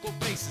a musical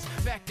basis.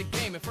 Back to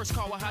gaming, first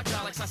car with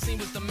hydraulics I seen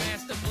was the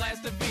Master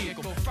Blaster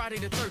vehicle. Friday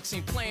the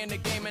 13th, playing the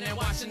game and then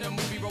watching the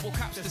movie.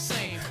 RoboCop's the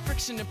same.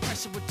 Friction and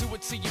pressure would do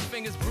it to your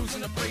fingers,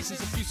 bruising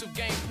abrasions, abusive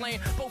game playing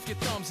both your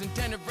thumbs and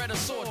then a red or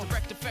sword.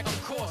 Direct effect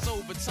of course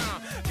over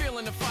time.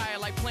 Feeling the fire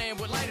like playing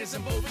with lighters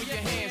in both of your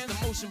hands.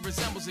 The motion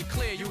resembles it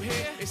clear. You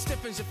hear? It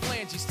stiffens your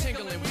phalanges,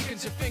 tingling,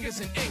 weakens your fingers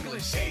in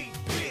English.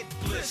 8-bit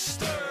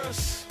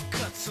blisters,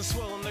 cuts and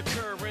swelling the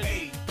current.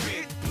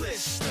 8-bit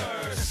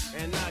blisters,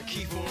 and I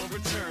keep on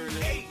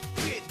returning.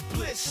 8-bit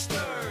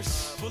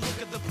blisters, but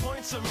look at the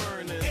points I'm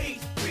earning.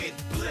 8-bit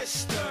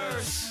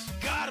blisters,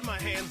 God, my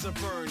hands are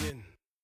burning.